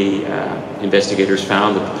 the investigators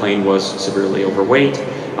found that the plane was severely overweight.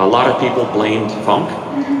 A lot of people blamed Fonck.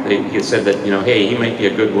 He said that, hey, he might be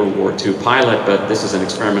a good World War II pilot, but this is an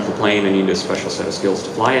experimental plane and you need a special set of skills to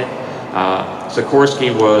fly it.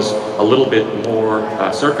 Sikorsky was a little bit more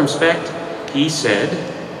circumspect. He said,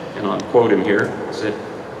 and I'll quote him here,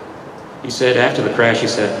 he said after the crash, he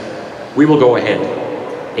said, "We will go ahead.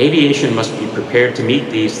 Aviation must be prepared to meet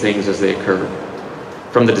these things as they occur.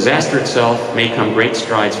 From the disaster itself may come great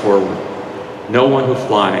strides forward. No one who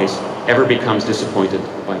flies ever becomes disappointed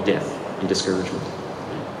by death and discouragement."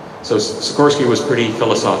 So Sikorsky was pretty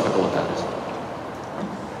philosophical about it.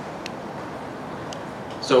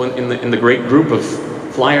 So in the great group of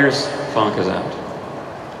flyers, Fonck is out.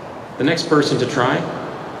 The next person to try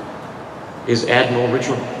is Admiral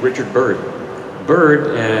Richard Byrd.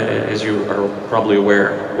 Byrd, as you are probably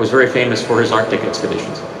aware, was very famous for his Arctic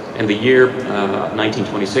expeditions. In the year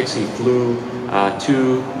 1926, he flew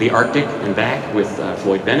to the Arctic and back with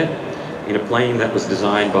Floyd Bennett in a plane that was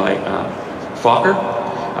designed by Fokker.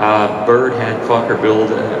 Byrd had Fokker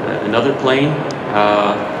build another plane,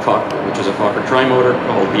 which is a Fokker trimotor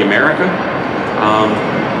called the America.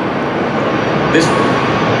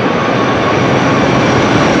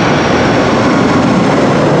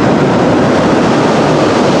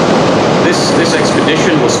 This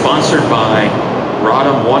expedition was sponsored by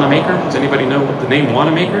Rodham Wanamaker. Does anybody know the name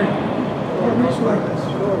Wanamaker?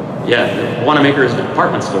 Yeah, Wanamaker is a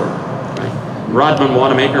department store. Right? Rodman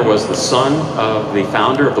Wanamaker was the son of the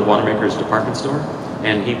founder of the Wanamaker's department store,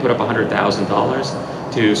 and he put up $100,000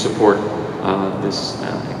 to support this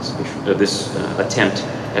attempt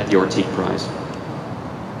at the Orteig Prize.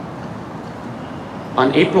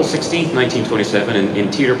 On April 16, 1927, in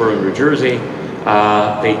Teterboro, New Jersey,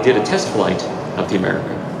 they did a test flight of the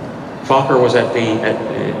America. Fokker was as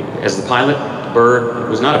the pilot. Byrd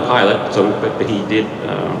was not a pilot, but he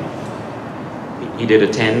did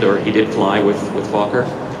attend, or he did fly with Fokker.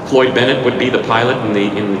 Floyd Bennett would be the pilot in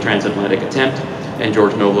the transatlantic attempt, and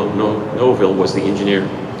George Noville was the engineer.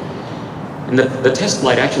 And the test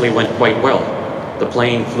flight actually went quite well. The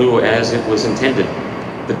plane flew as it was intended.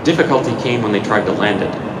 The difficulty came when they tried to land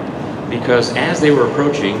it, because as they were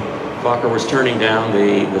approaching, Fokker was turning down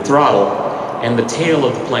the throttle, and the tail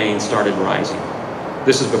of the plane started rising.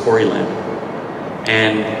 This is before he landed.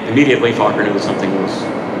 And immediately Fokker knew that something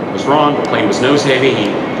was wrong. The plane was nose heavy. He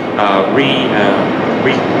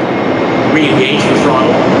re-engaged the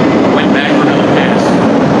throttle, went back for another pass,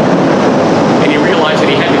 and he realized that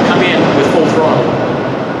he had to come in with full throttle.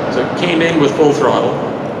 So he came in with full throttle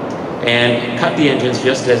and cut the engines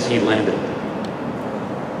just as he landed.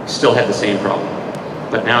 Still had the same problem,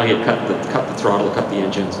 but now he had cut the throttle, cut the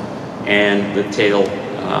engines, and the tail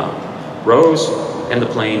rose, and the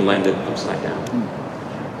plane landed upside down.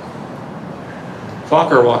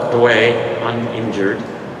 Fokker walked away uninjured.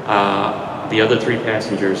 The other 3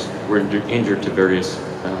 passengers were injured to various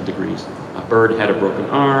degrees. Byrd had a broken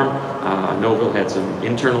arm, Noville had some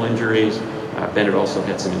internal injuries, Bennett also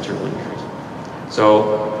had some internal injuries.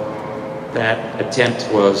 So that attempt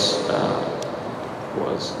was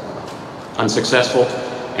unsuccessful,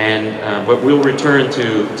 and but we'll return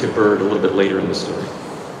to Byrd a little bit later in the story.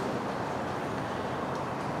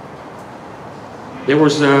 There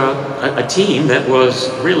was a team that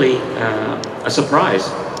was really a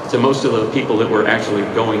surprise to most of the people that were actually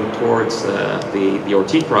going towards the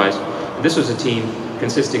Ortiz Prize. This was a team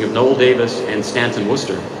consisting of Noel Davis and Stanton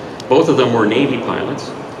Worcester. Both of them were Navy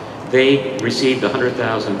pilots. They received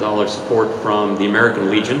 $100,000 support from the American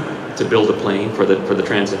Legion to build a plane for the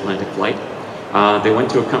transatlantic flight. They went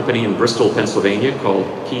to a company in Bristol, Pennsylvania called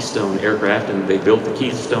Keystone Aircraft, and they built the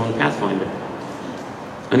Keystone Pathfinder,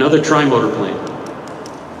 another tri-motor plane.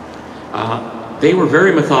 They were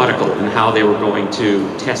very methodical in how they were going to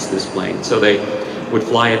test this plane. So they would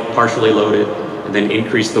fly it partially loaded, and then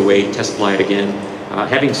increase the weight, test fly it again.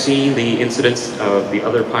 Having seen the incidents of the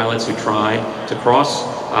other pilots who tried to cross,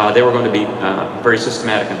 they were going to be very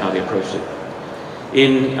systematic in how they approached it.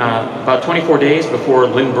 In about 24 days before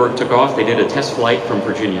Lindbergh took off, they did a test flight from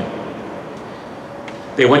Virginia.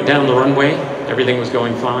 They went down the runway, everything was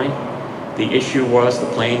going fine. The issue was the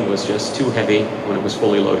plane was just too heavy when it was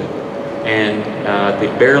fully loaded. And they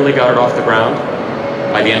barely got it off the ground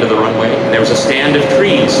by the end of the runway. And there was a stand of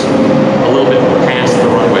trees a little bit past the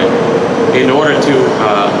runway. In order to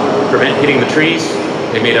prevent hitting the trees,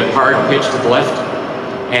 they made a hard pitch to the left,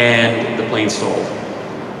 and the plane stalled.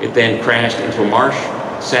 It then crashed into a marsh.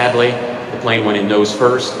 Sadly, the plane went in nose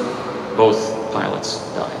first. Both pilots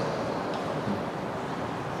died.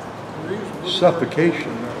 Suffocation.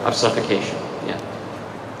 Of suffocation, yeah.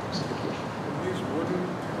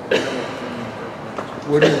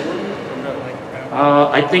 Wooden?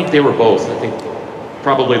 I think they were both. I think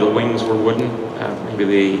probably the wings were wooden.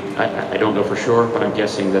 Maybe I don't know for sure, but I'm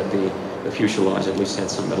guessing that the fuselage at least had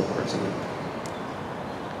some metal parts in it.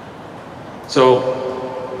 So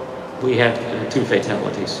we had 2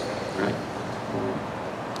 fatalities, right?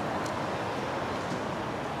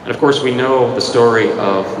 And of course we know the story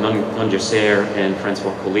of Nungesser and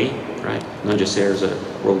Francois Colli, right? Nungesser is a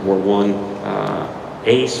World War I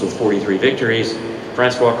ace with 43 victories.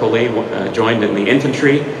 Francois Colli joined in the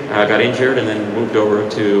infantry, got injured, and then moved over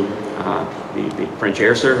to the French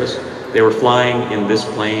Air Service. They were flying in this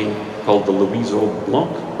plane called the Louiseau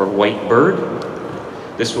Blanc, or White Bird.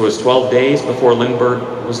 This was 12 days before Lindbergh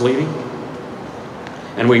was leaving.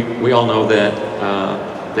 And we all know that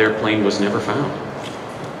their plane was never found.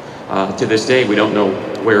 To this day, we don't know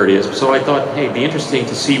where it is. So I thought, hey, it'd be interesting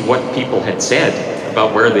to see what people had said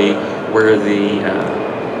about where the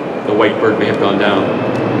White Bird may have gone down.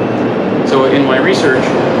 So in my research,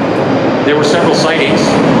 there were several sightings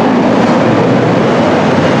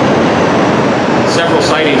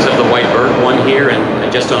of the White Bird, one here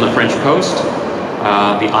and just on the French coast,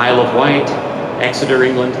 the Isle of Wight, Exeter,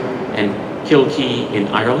 England, and Kilkee in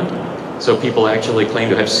Ireland. So people actually claim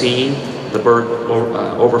to have seen the bird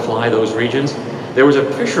overfly those regions. There was a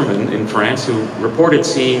fisherman in France who reported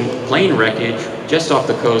seeing plane wreckage just off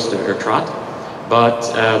the coast of Ertrot, but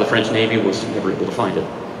the French Navy was never able to find it.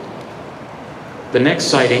 The next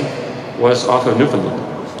sighting was off of Newfoundland.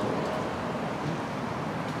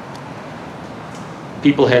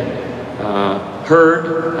 People had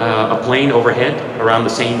heard a plane overhead around the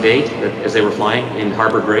same date as they were flying in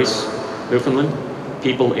Harbour Grace, Newfoundland.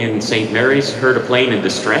 People in St. Mary's heard a plane in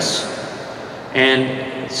distress,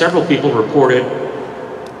 and several people reported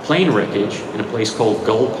plane wreckage in a place called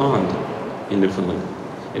Gull Pond in Newfoundland.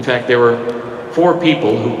 In fact, there were 4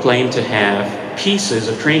 people who claimed to have pieces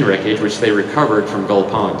of train wreckage which they recovered from Gull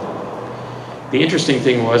Pond. The interesting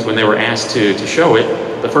thing was when they were asked to show it,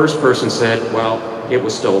 the first person said, well, it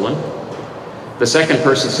was stolen. The second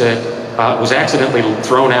person said, it was accidentally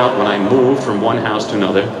thrown out when I moved from one house to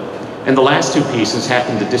another. And the last 2 pieces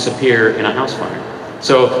happened to disappear in a house fire.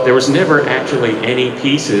 So there was never actually any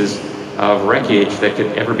pieces of wreckage that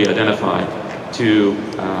could ever be identified to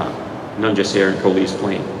Nungesser and Colli's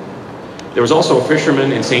plane. There was also a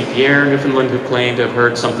fisherman in St. Pierre, Newfoundland, who claimed to have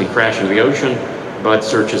heard something crash into the ocean, but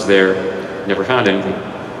searches there never found anything.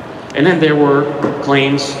 And then there were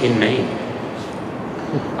claims in Maine.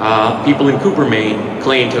 People in Cooper, Maine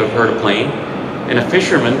claimed to have heard a plane, and a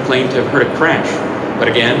fisherman claimed to have heard a crash. But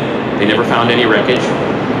again, they never found any wreckage.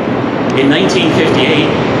 In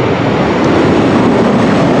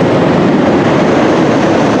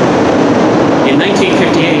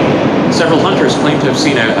 1958, several hunters claimed to have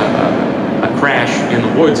seen a crash in the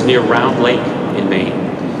woods near Round Lake in Maine,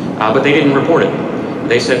 but they didn't report it.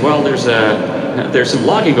 They said, well, there's some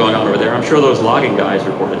logging going on over there. I'm sure those logging guys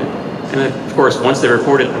reported it. And of course, once they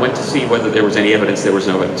reported, went to see whether there was any evidence. There was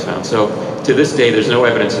no evidence found. So to this day, there's no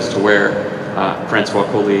evidence as to where Francois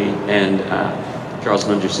Colli and Charles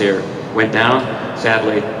Mungisser went down.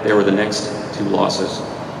 Sadly, they were the next two losses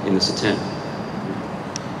in this attempt.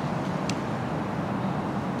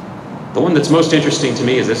 The one that's most interesting to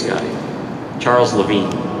me is this guy, Charles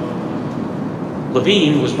Levine.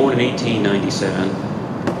 Levine was born in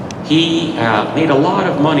 1897. He made a lot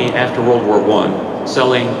of money after World War I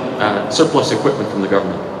selling surplus equipment from the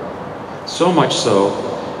government. So much so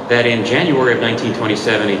that in January of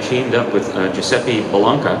 1927 he teamed up with Giuseppe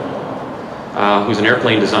Balanca, who's an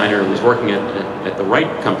airplane designer who was working at the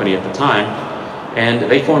Wright Company at the time, and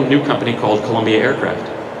they formed a new company called Columbia Aircraft.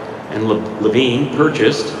 And Levine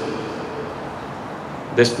purchased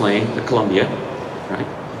this plane, the Columbia, right?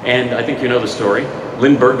 And I think you know the story.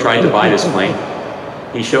 Lindbergh tried to buy this plane.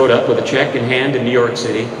 He showed up with a check in hand in New York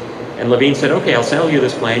City, and Levine said, okay, I'll sell you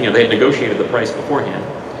this plane. You know, they had negotiated the price beforehand.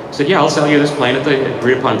 He said, yeah, I'll sell you this plane at the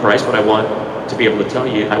agreed upon price, but I want to be able to tell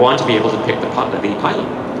you, I want to be able to pick the pilot.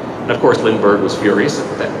 And of course, Lindbergh was furious.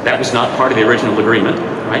 That was not part of the original agreement,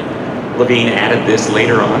 right? Levine added this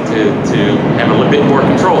later on to have a little bit more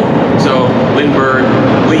control. So Lindbergh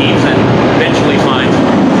leaves and eventually finds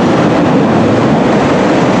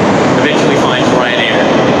Ryanair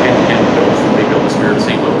and they built the Spirit of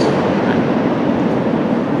St. Louis. Right?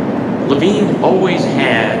 Levine always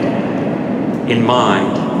had in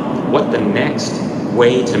mind what the next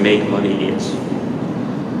way to make money is.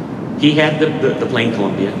 He had the plane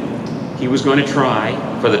Columbia. He was going to try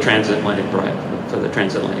for the transatlantic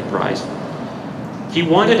prize. He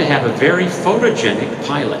wanted to have a very photogenic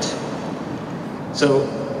pilot. So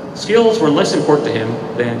skills were less important to him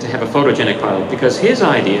than to have a photogenic pilot, because his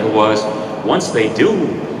idea was, once they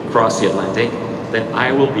do cross the Atlantic, then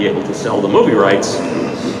I will be able to sell the movie rights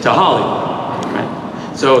to Hollywood. Right?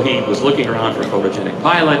 So he was looking around for a photogenic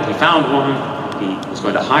pilot. He found one. He was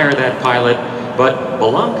going to hire that pilot, but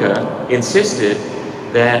Balanca insisted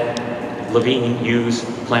that Levine use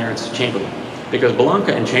Clarence Chamberlain, because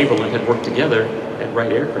Balanca and Chamberlain had worked together at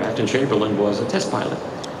Wright Aircraft, and Chamberlain was a test pilot.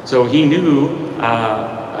 So he knew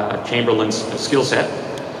Chamberlain's skill set.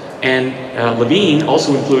 And Levine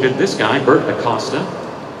also included this guy, Bert Acosta,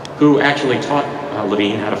 who actually taught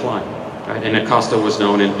Levine how to fly. Right? And Acosta was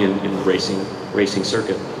known in the racing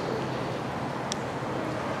circuit.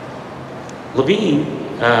 Levine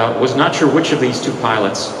was not sure which of these two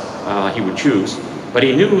pilots he would choose, but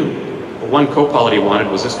he knew one co-pilot he wanted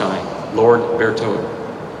was this guy, Lord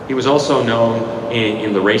Berthoud. He was also known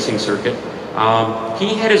in the racing circuit.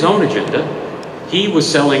 He had his own agenda. He was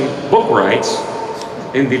selling book rights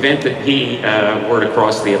in the event that he were to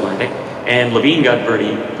cross the Atlantic, and Levine got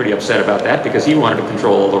pretty upset about that because he wanted to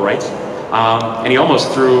control all the rights, and he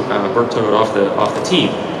almost threw Berthoud off the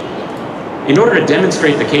team. In order to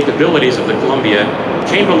demonstrate the capabilities of the Columbia,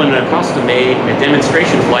 Chamberlain and Acosta made a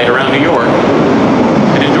demonstration flight around New York,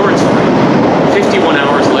 an endurance flight, 51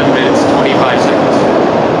 hours, 11 minutes, 25 seconds.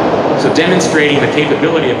 So demonstrating the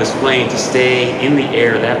capability of this plane to stay in the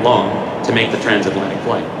air that long to make the transatlantic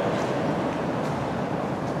flight.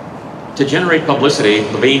 To generate publicity,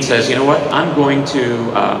 Levine says, you know what, I'm going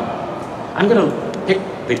to pick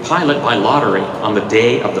the pilot by lottery on the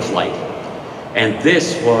day of the flight. And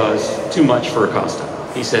this was too much for Acosta.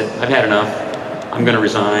 He said, I've had enough, I'm going to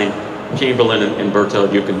resign. Chamberlain and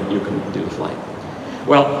Berthoud, you can do the flight.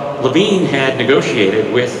 Well, Levine had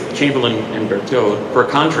negotiated with Chamberlain and Berthoud for a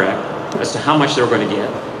contract as to how much they were going to get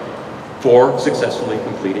for successfully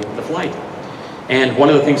completing the flight. And one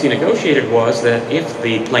of the things he negotiated was that if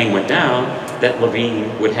the plane went down, that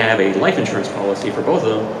Levine would have a life insurance policy for both of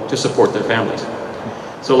them to support their families.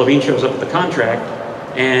 So Levine shows up with the contract,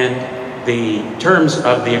 and the terms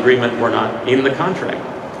of the agreement were not in the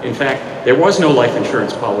contract. In fact, there was no life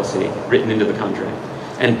insurance policy written into the contract.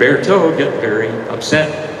 And Berthoud got very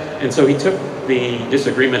upset, and so he took the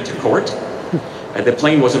disagreement to court. The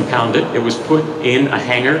plane was impounded. It was put in a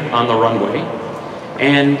hangar on the runway,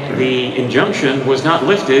 and the injunction was not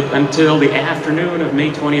lifted until the afternoon of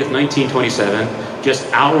May 20th, 1927, just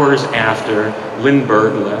hours after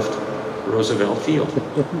Lindbergh left Roosevelt Field.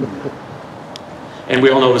 And we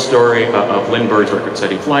all know the story of Lindbergh's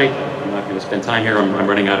record-setting flight. I'm not going to spend time here, I'm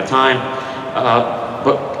running out of time.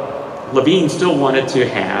 But Levine still wanted to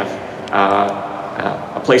have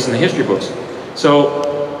a place in the history books.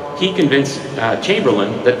 So he convinced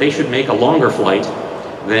Chamberlain that they should make a longer flight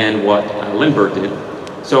than what Lindbergh did.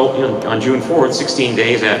 So on June 4th, 16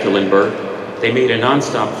 days after Lindbergh, they made a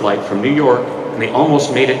non-stop flight from New York, and they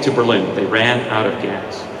almost made it to Berlin. They ran out of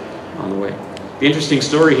gas on the way. The interesting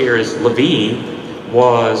story here is Levine's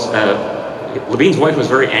wife was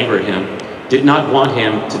very angry at him, did not want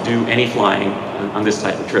him to do any flying on this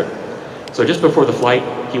type of trip. So just before the flight,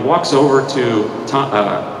 he walks over to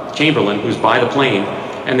Chamberlain, who's by the plane,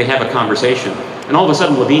 and they have a conversation. And all of a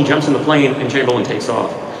sudden, Levine jumps in the plane, and Chamberlain takes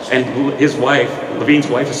off. And his wife, Levine's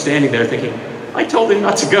wife, is standing there thinking, I told him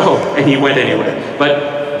not to go, and he went anyway.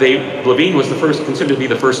 But Levine was considered to be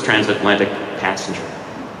the first transatlantic passenger.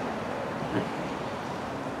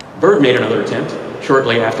 Byrd made another attempt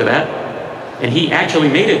shortly after that, and he actually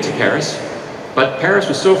made it to Paris, but Paris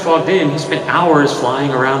was so fogged in, he spent hours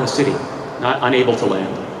flying around the city, unable to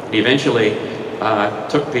land. He eventually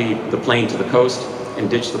took the plane to the coast and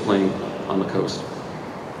ditched the plane on the coast.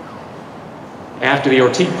 After the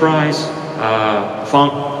Ortiz Prize,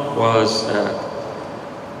 Fonck was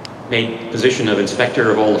made position of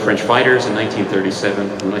inspector of all the French fighters in 1937,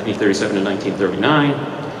 from 1937 to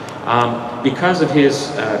 1939. Because of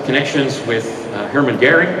his connections with Hermann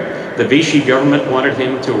Goering, the Vichy government wanted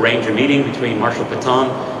him to arrange a meeting between Marshal Pétain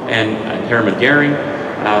and Hermann Goering,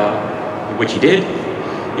 which he did.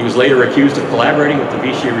 He was later accused of collaborating with the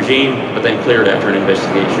Vichy regime, but then cleared after an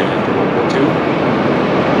investigation after World War II.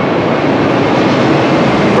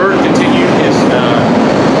 Byrd continued his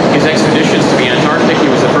expeditions to the Antarctic. He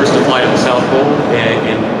was the first to fly to the South Pole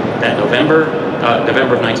in that November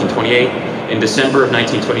of 1928. In December of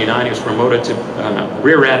 1929, he was promoted to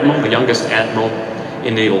Rear Admiral, the youngest admiral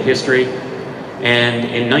in naval history. And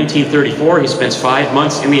in 1934, he spends 5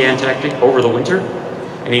 months in the Antarctic over the winter,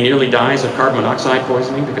 and he nearly dies of carbon monoxide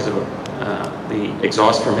poisoning because of the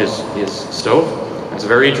exhaust from his stove. It's a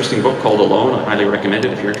very interesting book called Alone. I highly recommend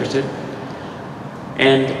it if you're interested.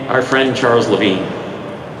 And our friend Charles Levine.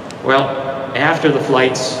 Well, after the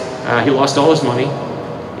flights, he lost all his money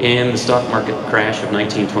in the stock market crash of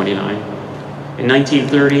 1929. In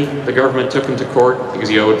 1930, the government took him to court because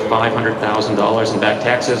he owed $500,000 in back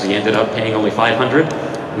taxes. He ended up paying only $500,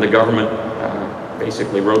 and the government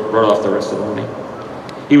basically wrote off the rest of the money.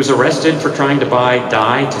 He was arrested for trying to buy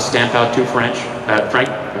dye to stamp out two franc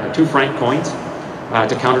coins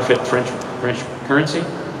to counterfeit French currency.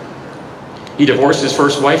 He divorced his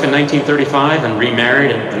first wife in 1935 and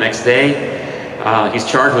remarried the next day. He's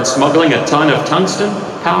charged with smuggling a ton of tungsten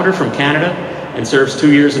powder from Canada and serves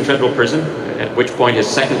 2 years in federal prison, at which point his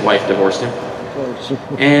second wife divorced him.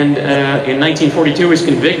 And in 1942, he was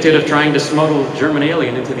convicted of trying to smuggle German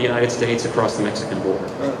alien into the United States across the Mexican border.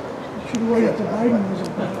 Should wait until Biden was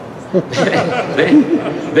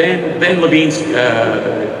then Levine's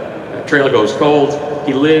trail goes cold.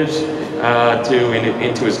 He lives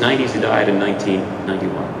into his 90s. He died in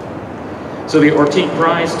 1991. So the Ortiz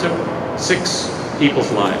Prize took 6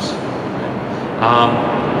 people's lives.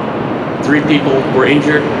 3 people were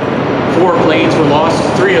injured. 4 planes were lost.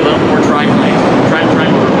 3 of them were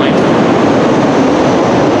tri-motor planes.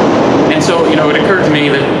 And so, it occurred to me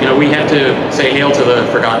that, we have to say hail to the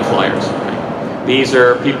forgotten flyers. Right? These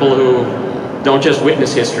are people who don't just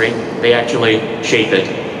witness history, they actually shape it.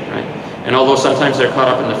 Right? And although sometimes they're caught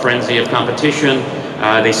up in the frenzy of competition,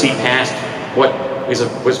 they see past what was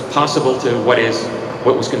possible to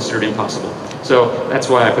what was considered impossible. So that's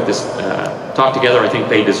why I put this talk together. I think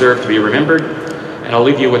they deserve to be remembered. And I'll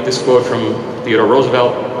leave you with this quote from Theodore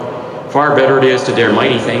Roosevelt: "Far better it is to dare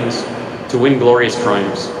mighty things, to win glorious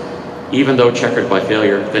triumphs, even though checkered by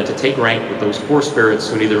failure, than to take rank with those poor spirits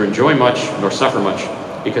who neither enjoy much nor suffer much,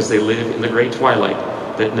 because they live in the great twilight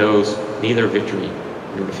that knows neither victory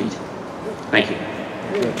nor defeat." Thank you.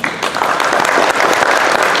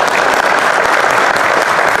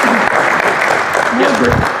 Yes,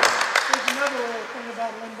 Bert. There's another thing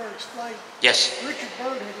about Lindbergh's flight. Yes. Richard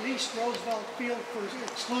Byrd had leased Roosevelt Field for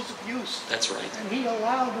exclusive use. That's right. And he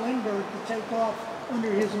allowed Lindbergh to take off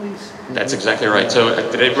under his lease. That's exactly right. So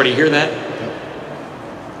did everybody hear that?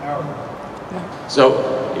 So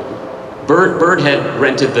Byrd had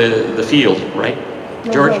rented the field, right?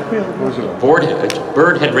 George?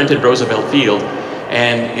 Byrd had rented Roosevelt Field,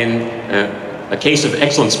 and in a case of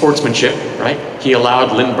excellent sportsmanship, right, he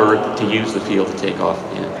allowed Lindbergh to use the field to take off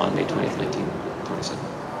on May 20th, 1927.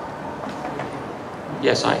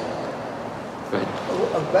 Yes, I. Go ahead.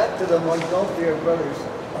 Back to the Montgolfier brothers.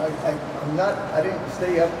 I didn't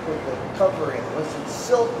stay up with the covering. Was it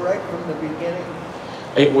silk right from the beginning?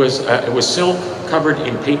 It was silk covered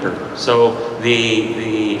in paper. So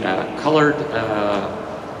the colored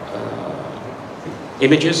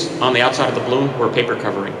images on the outside of the balloon were paper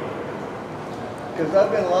covering. Because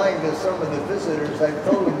I've been lying to some of the visitors. I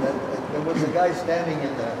told them that there was a guy standing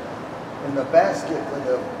in the basket with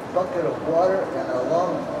a bucket of water and a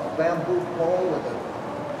long bamboo pole with a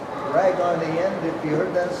rag on the end. Have you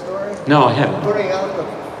heard that story? No, I haven't. Putting out the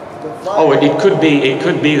fire. Oh, it could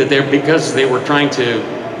be that because they were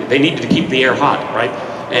they needed to keep the air hot, right?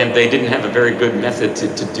 and they didn't have a very good method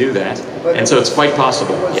to do that. But And so it's quite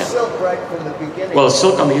possible. It was Yeah. silk right from the beginning. Well, it's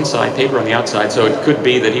silk on the inside, paper on the outside, so it could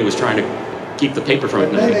be that he was trying to keep the paper from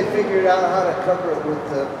and then they igniting. figured out how to cover it with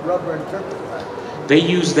the rubber and turpentine. They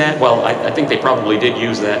used that, well, I think they probably did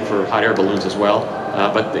use that for hot air balloons as well,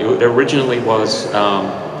 but it originally was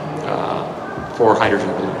for hydrogen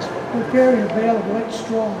balloons. They carry a bale of wet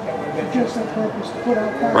straw for just that purpose, to put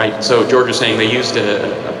out fire. Right, so George is saying they used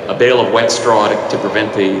a bale of wet straw to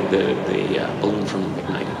prevent the balloon from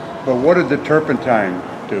igniting. But what did the turpentine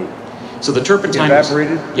do? So the turpentine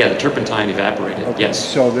Evaporated? Yeah, the turpentine evaporated, Okay, yes.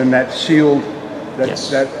 So then that sealed,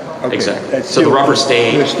 Yes, okay, exactly. that So the sealed- rubber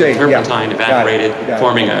stayed, the stayed, the yeah. turpentine Got it, evaporated, got it.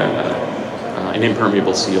 forming an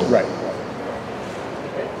impermeable seal. Right.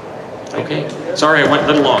 Okay, sorry I went a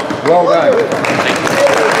little long. Well done. Thank you.